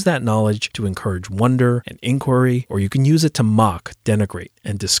can use that knowledge to encourage wonder and inquiry, or you can use it to mock, denigrate,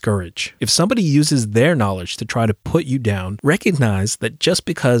 and discourage. If somebody uses their knowledge to try to put you down, recognize that just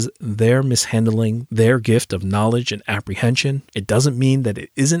because they're mishandling their gift of knowledge and apprehension, it doesn't mean that it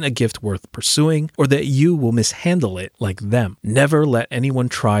isn't a gift worth pursuing, or that you will mishandle it like them. Never let anyone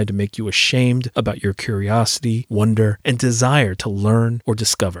try to make you ashamed about your curiosity, wonder, and desire to learn or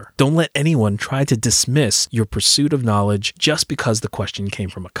discover. Don't let anyone try to dismiss your pursuit of knowledge just because the question came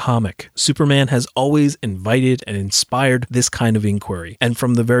from a comic. Superman has always invited and inspired this kind of inquiry, and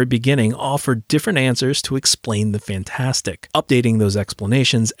from the very beginning offered different answers to explain the fantastic, updating those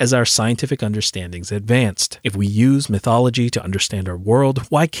explanations as our scientific understandings advanced. If we use mythology to understand our world,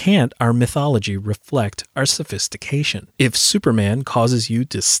 why can't our mythology reflect our sophistication? If Superman causes you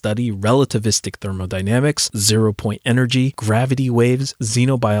to study relativistic thermodynamics, zero-point energy, gravity waves,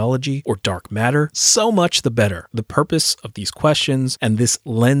 xenobiology, or dark matter, so much the better. The purpose of these questions and this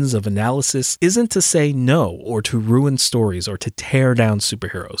lens of analysis isn't to say no or to ruin stories or to tear down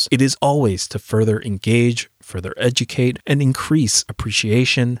superheroes. It is always to further engage, further educate, and increase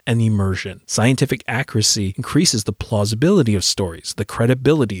appreciation and immersion. Scientific accuracy increases the plausibility of stories, the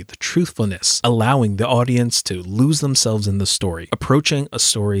credibility, the truthfulness, allowing the audience to lose themselves in the story. Approaching a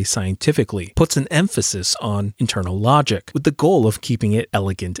story scientifically puts an emphasis on internal logic, with the goal of keeping it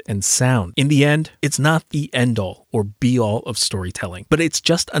elegant and sound. In the end, it's not the end-all or be-all of storytelling, but it's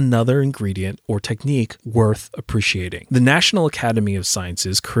just another ingredient or technique worth appreciating. The National Academy of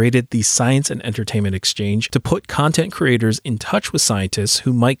Sciences created the Science and Entertainment Exchange to put content creators in touch with scientists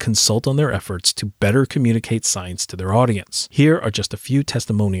who might consult on their efforts to better communicate science to their audience. Here are just a few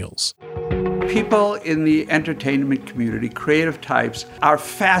testimonials. People in the entertainment community, creative types, are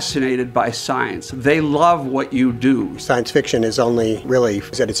fascinated by science. They love what you do. Science fiction is only really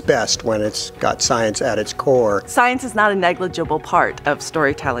at its best when it's got science at its core. Science is not a negligible part of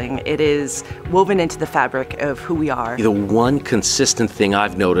storytelling. It is woven into the fabric of who we are. The one consistent thing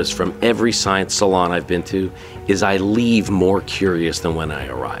I've noticed from every science salon I've been to is I leave more curious than when I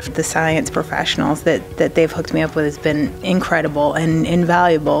arrived. The science professionals that they've hooked me up with has been incredible and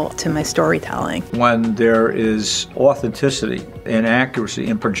invaluable to my storytelling. When there is authenticity and accuracy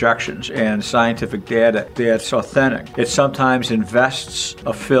in projections and scientific data that's authentic, it sometimes invests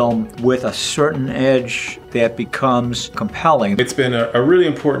a film with a certain edge that becomes compelling. It's been a really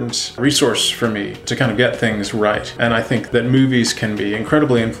important resource for me to kind of get things right. And I think that movies can be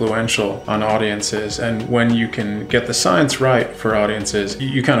incredibly influential on audiences. And when you can get the science right for audiences,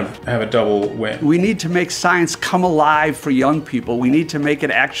 you kind of have a double win. We need to make science come alive for young people. We need to make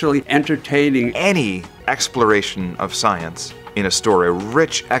it actually entertaining. Any exploration of science in a story, a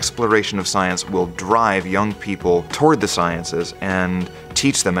rich exploration of science, will drive young people toward the sciences and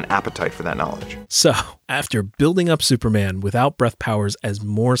teach them an appetite for that knowledge. So, after building up Superman without breath powers as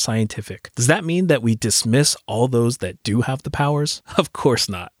more scientific, does that mean that we dismiss all those that do have the powers? Of course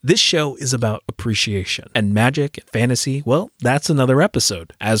not. This show is about appreciation, and magic and fantasy, well, that's another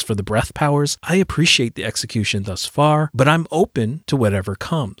episode. As for the breath powers, I appreciate the execution thus far, but I'm open to whatever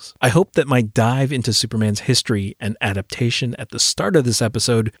comes. I hope that my dive into Superman's history and adaptation at the start of this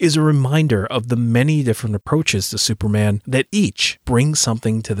episode is a reminder of the many different approaches to Superman that each bring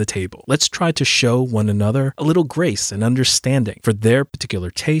something to the table. Let's try to show one another a little grace and understanding for their particular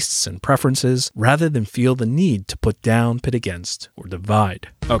tastes and preferences rather than feel the need to put down, pit against, or divide.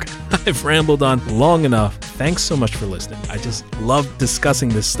 Okay, I've rambled on long enough. Thanks so much for listening. I just love discussing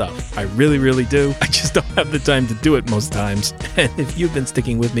this stuff. I really, really do. I just don't have the time to do it most times. And if you've been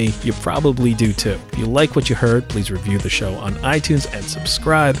sticking with me, you probably do too. If you like what you heard, please review the show on iTunes and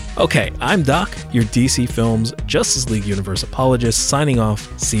subscribe. Okay, I'm Doc, your DC Films Justice League Universe apologist, signing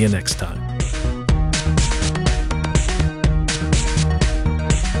off. See you next time.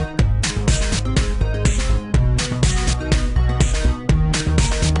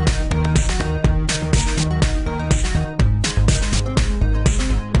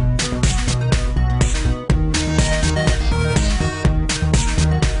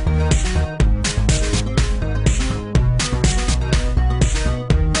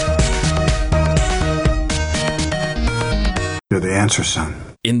 You're the answer, son.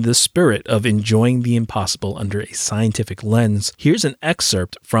 In the spirit of enjoying the impossible under a scientific lens, here's an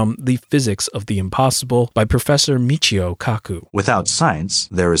excerpt from The Physics of the Impossible by Professor Michio Kaku. Without science,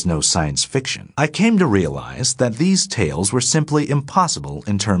 there is no science fiction. I came to realize that these tales were simply impossible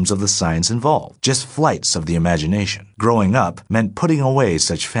in terms of the science involved, just flights of the imagination. Growing up meant putting away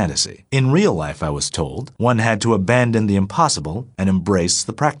such fantasy. In real life, I was told, one had to abandon the impossible and embrace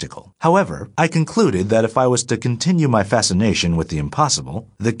the practical. However, I concluded that if I was to continue my fascination with the impossible,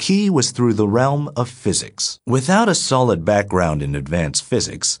 the key was through the realm of physics. Without a solid background in advanced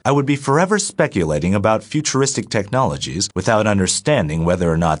physics, I would be forever speculating about futuristic technologies without understanding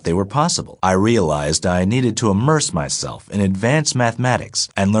whether or not they were possible. I realized I needed to immerse myself in advanced mathematics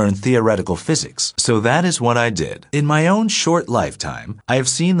and learn theoretical physics, so that is what I did. In my own short lifetime, I have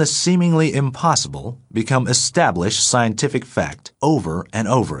seen the seemingly impossible become established scientific fact over and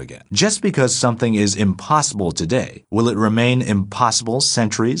over again. Just because something is impossible today, will it remain impossible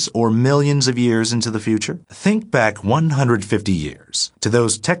centuries or millions of years into the future? Think back 150 years to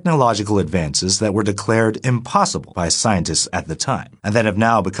those technological advances that were declared impossible by scientists at the time and that have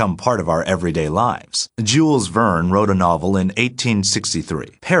now become part of our everyday lives. Jules Verne wrote a novel in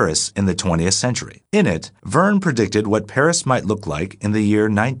 1863, Paris in the 20th Century. In it, Verne predicted what Paris might look like in the year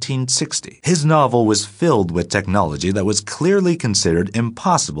 1960. His novel was filled with technology that was clearly considered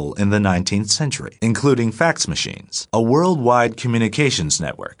impossible in the 19th century, including fax machines, a worldwide communications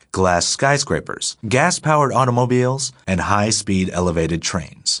network, glass skyscrapers, gas-powered automobiles, and high-speed elevated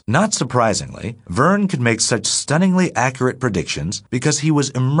trains. Not surprisingly, Verne could make such stunningly accurate predictions because he was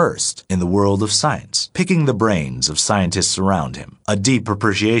immersed in the world of science, picking the brains of scientists around him. A deep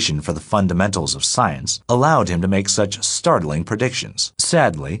appreciation for the fundamentals of science allowed him to make such startling predictions.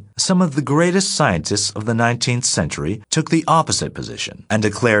 Sadly, some of the greatest scientists of the 19th century took the opposite position and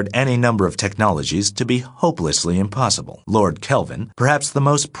declared any number of technologies to be hopelessly impossible. Lord Kelvin, perhaps the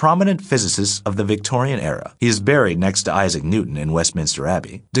most prominent physicist of the Victorian era, he is buried next to Isaac Newton in Westminster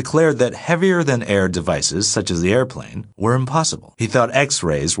Abbey, declared that heavier-than-air devices such as the airplane were impossible. He thought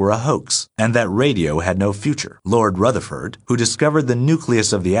X-rays were a hoax and that radio had no future. Lord Rutherford, who discovered the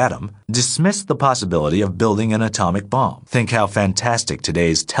nucleus of the atom, dismissed the possibility of building an atomic bomb. Think how fantastic like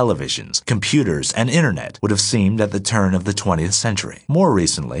today's televisions, computers, and internet would have seemed at the turn of the 20th century. More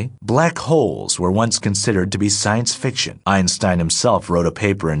recently, black holes were once considered to be science fiction. Einstein himself wrote a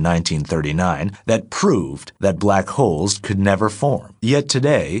paper in 1939 that proved that black holes could never form. Yet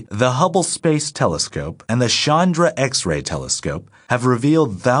today, the Hubble Space Telescope and the Chandra X-ray Telescope have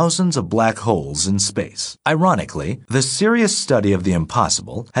revealed thousands of black holes in space. Ironically, the serious study of the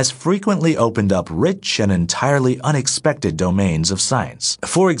impossible has frequently opened up rich and entirely unexpected domains of science.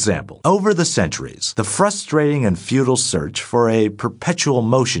 For example, over the centuries, the frustrating and futile search for a perpetual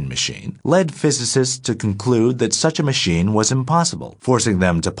motion machine led physicists to conclude that such a machine was impossible, forcing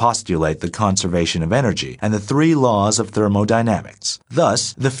them to postulate the conservation of energy and the three laws of thermodynamics.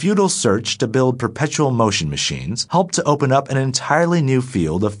 Thus, the futile search to build perpetual motion machines helped to open up an entirely new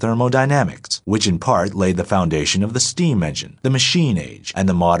field of thermodynamics, which in part laid the foundation of the steam engine, the machine age, and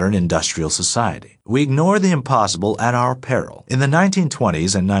the modern industrial society. We ignore the impossible at our peril. In the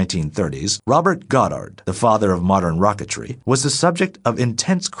 1920s and 1930s, Robert Goddard, the father of modern rocketry, was the subject of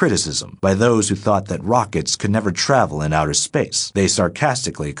intense criticism by those who thought that rockets could never travel in outer space. They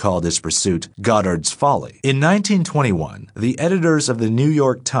sarcastically called his pursuit Goddard's folly. In 1921, the editors of the New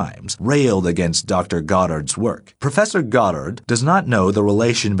York Times railed against Dr. Goddard's work. Professor Goddard does not know the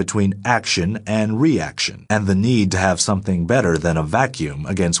relation between action and reaction, and the need to have something better than a vacuum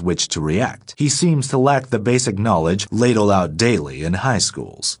against which to react. He seems to lack the basic knowledge ladled out daily in high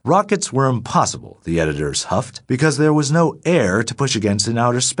schools. Rockets were impossible, the editors huffed, because there was no air to push against in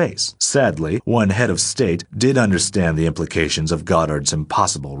outer space. Sadly, one head of state did understand the implications of Goddard's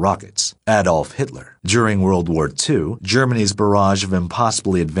impossible rockets: Adolf Hitler. During World War II, Germany's barrage of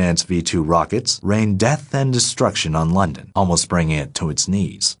impossibly advanced V-2 rockets rained death and destruction on London, almost bringing it to its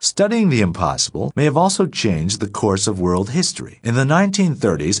knees. Studying the impossible may have also changed the course of world history. In the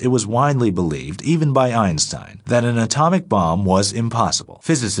 1930s, it was widely believed, even by Einstein, that an atomic bomb was impossible.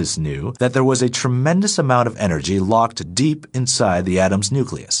 Physicists knew that there was a tremendous amount of energy locked deep inside the atom's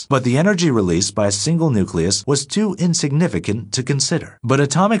nucleus, but the energy released by a single nucleus was too insignificant to consider. But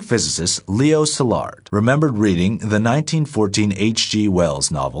atomic physicist Leo Szilard remembered reading the 1914 H.G.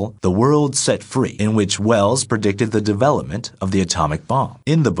 Wells novel, The World Set Free, in which Wells predicted the development of the atomic bomb.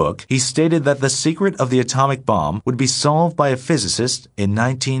 In the book, he stated that the secret of the atomic bomb would be solved by a physicist in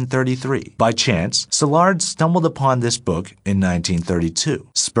 1933. By chance, Szilard stumbled upon this book in 1932.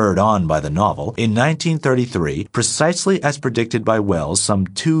 Spurred on by the novel, in 1933, precisely as predicted by Wells some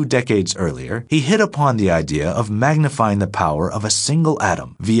 2 decades earlier, he hit upon the idea of magnifying the power of a single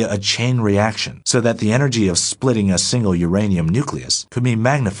atom via a chain reaction, so that the energy of splitting a single uranium nucleus could be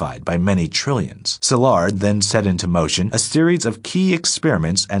magnified by many trillions. Szilard then set into motion a series of key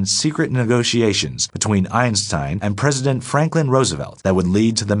experiments and secret negotiations between Einstein and President Franklin Roosevelt that would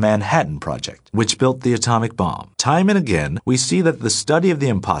lead to the Manhattan Project, which built the atomic bomb. Time and again, we see that the study of the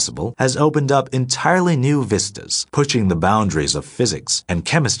impossible has opened up entirely new vistas, pushing the boundaries of physics and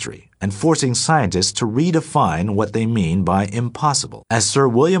chemistry and forcing scientists to redefine what they mean by impossible. As Sir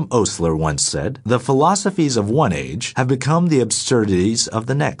William Osler once said, the philosophies of one age have become the absurdities of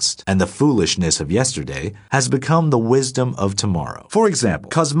the next, and the foolishness of yesterday has become the wisdom of tomorrow. For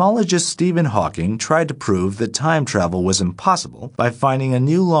example, cosmologist Stephen Hawking tried to prove that time travel was impossible by finding a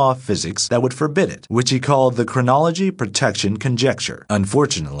new law of physics that would forbid it, which he called the chronology protection conjecture.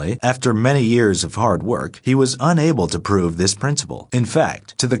 Unfortunately, after many years of hard work, he was unable to prove this principle. In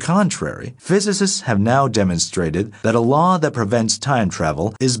fact, to the contrary, physicists have now demonstrated that a law that prevents time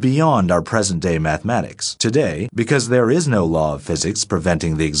travel is beyond our present-day mathematics. Today, because there is no law of physics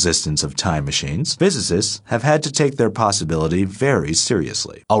preventing the existence of time machines, physicists have had to take their possibility very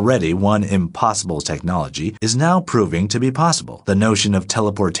seriously. Already, one impossible technology is now proving to be possible: the notion of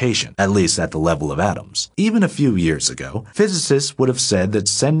teleportation, at least at the level of atoms. Even a few years ago, physicists would have said that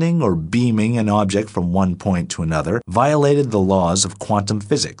sending or beaming an object from one point to another violated the laws of quantum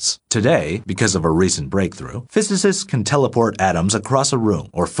physics. Today, because of a recent breakthrough, physicists can teleport atoms across a room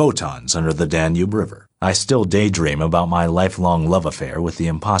or photons under the Danube River. I still daydream about my lifelong love affair with the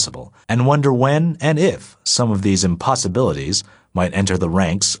impossible and wonder when and if some of these impossibilities might enter the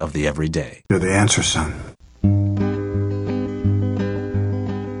ranks of the everyday. You're the answer, son.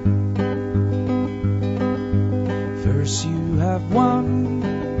 First you have one,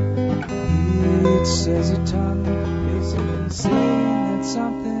 it says a ton. Is it insane that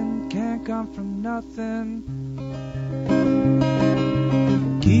something can't come from nothing?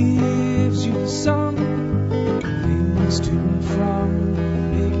 Gives you the sun, things to and from,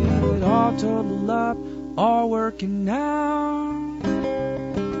 making it all total up, all working out.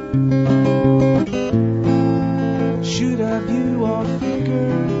 Should have you all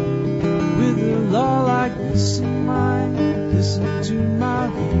figured with a law like this in mind? This listen to my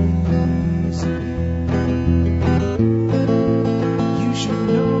reason. You should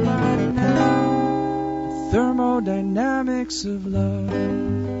know by now the thermodynamics of love.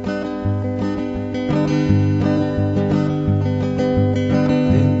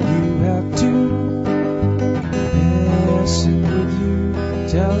 Then you have to messing with you,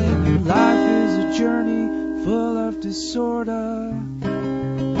 telling you life is a journey full of disorder.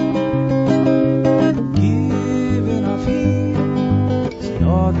 Giving off heat is an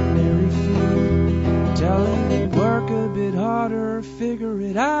ordinary feat, telling you work a bit harder, figure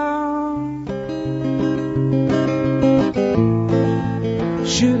it out.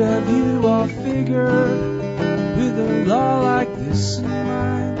 Should have you all figured with a law like this in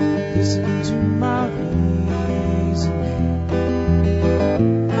mind, listen to my reasoning.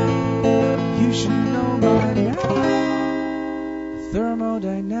 You should know by now the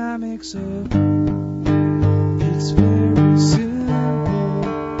thermodynamics of. It's very simple,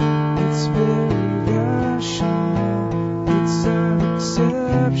 it's very rational, it's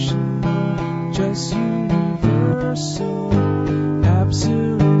unexceptional, just universal,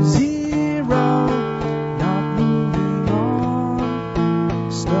 absolute zero, not moving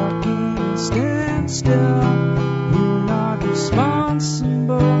on, stuck in a standstill, we're not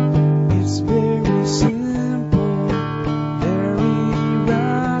responsible, it's very simple, very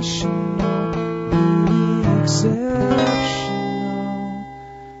rational, really exceptional,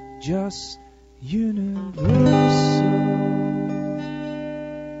 just universal.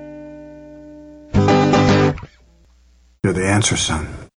 You're the answer, son.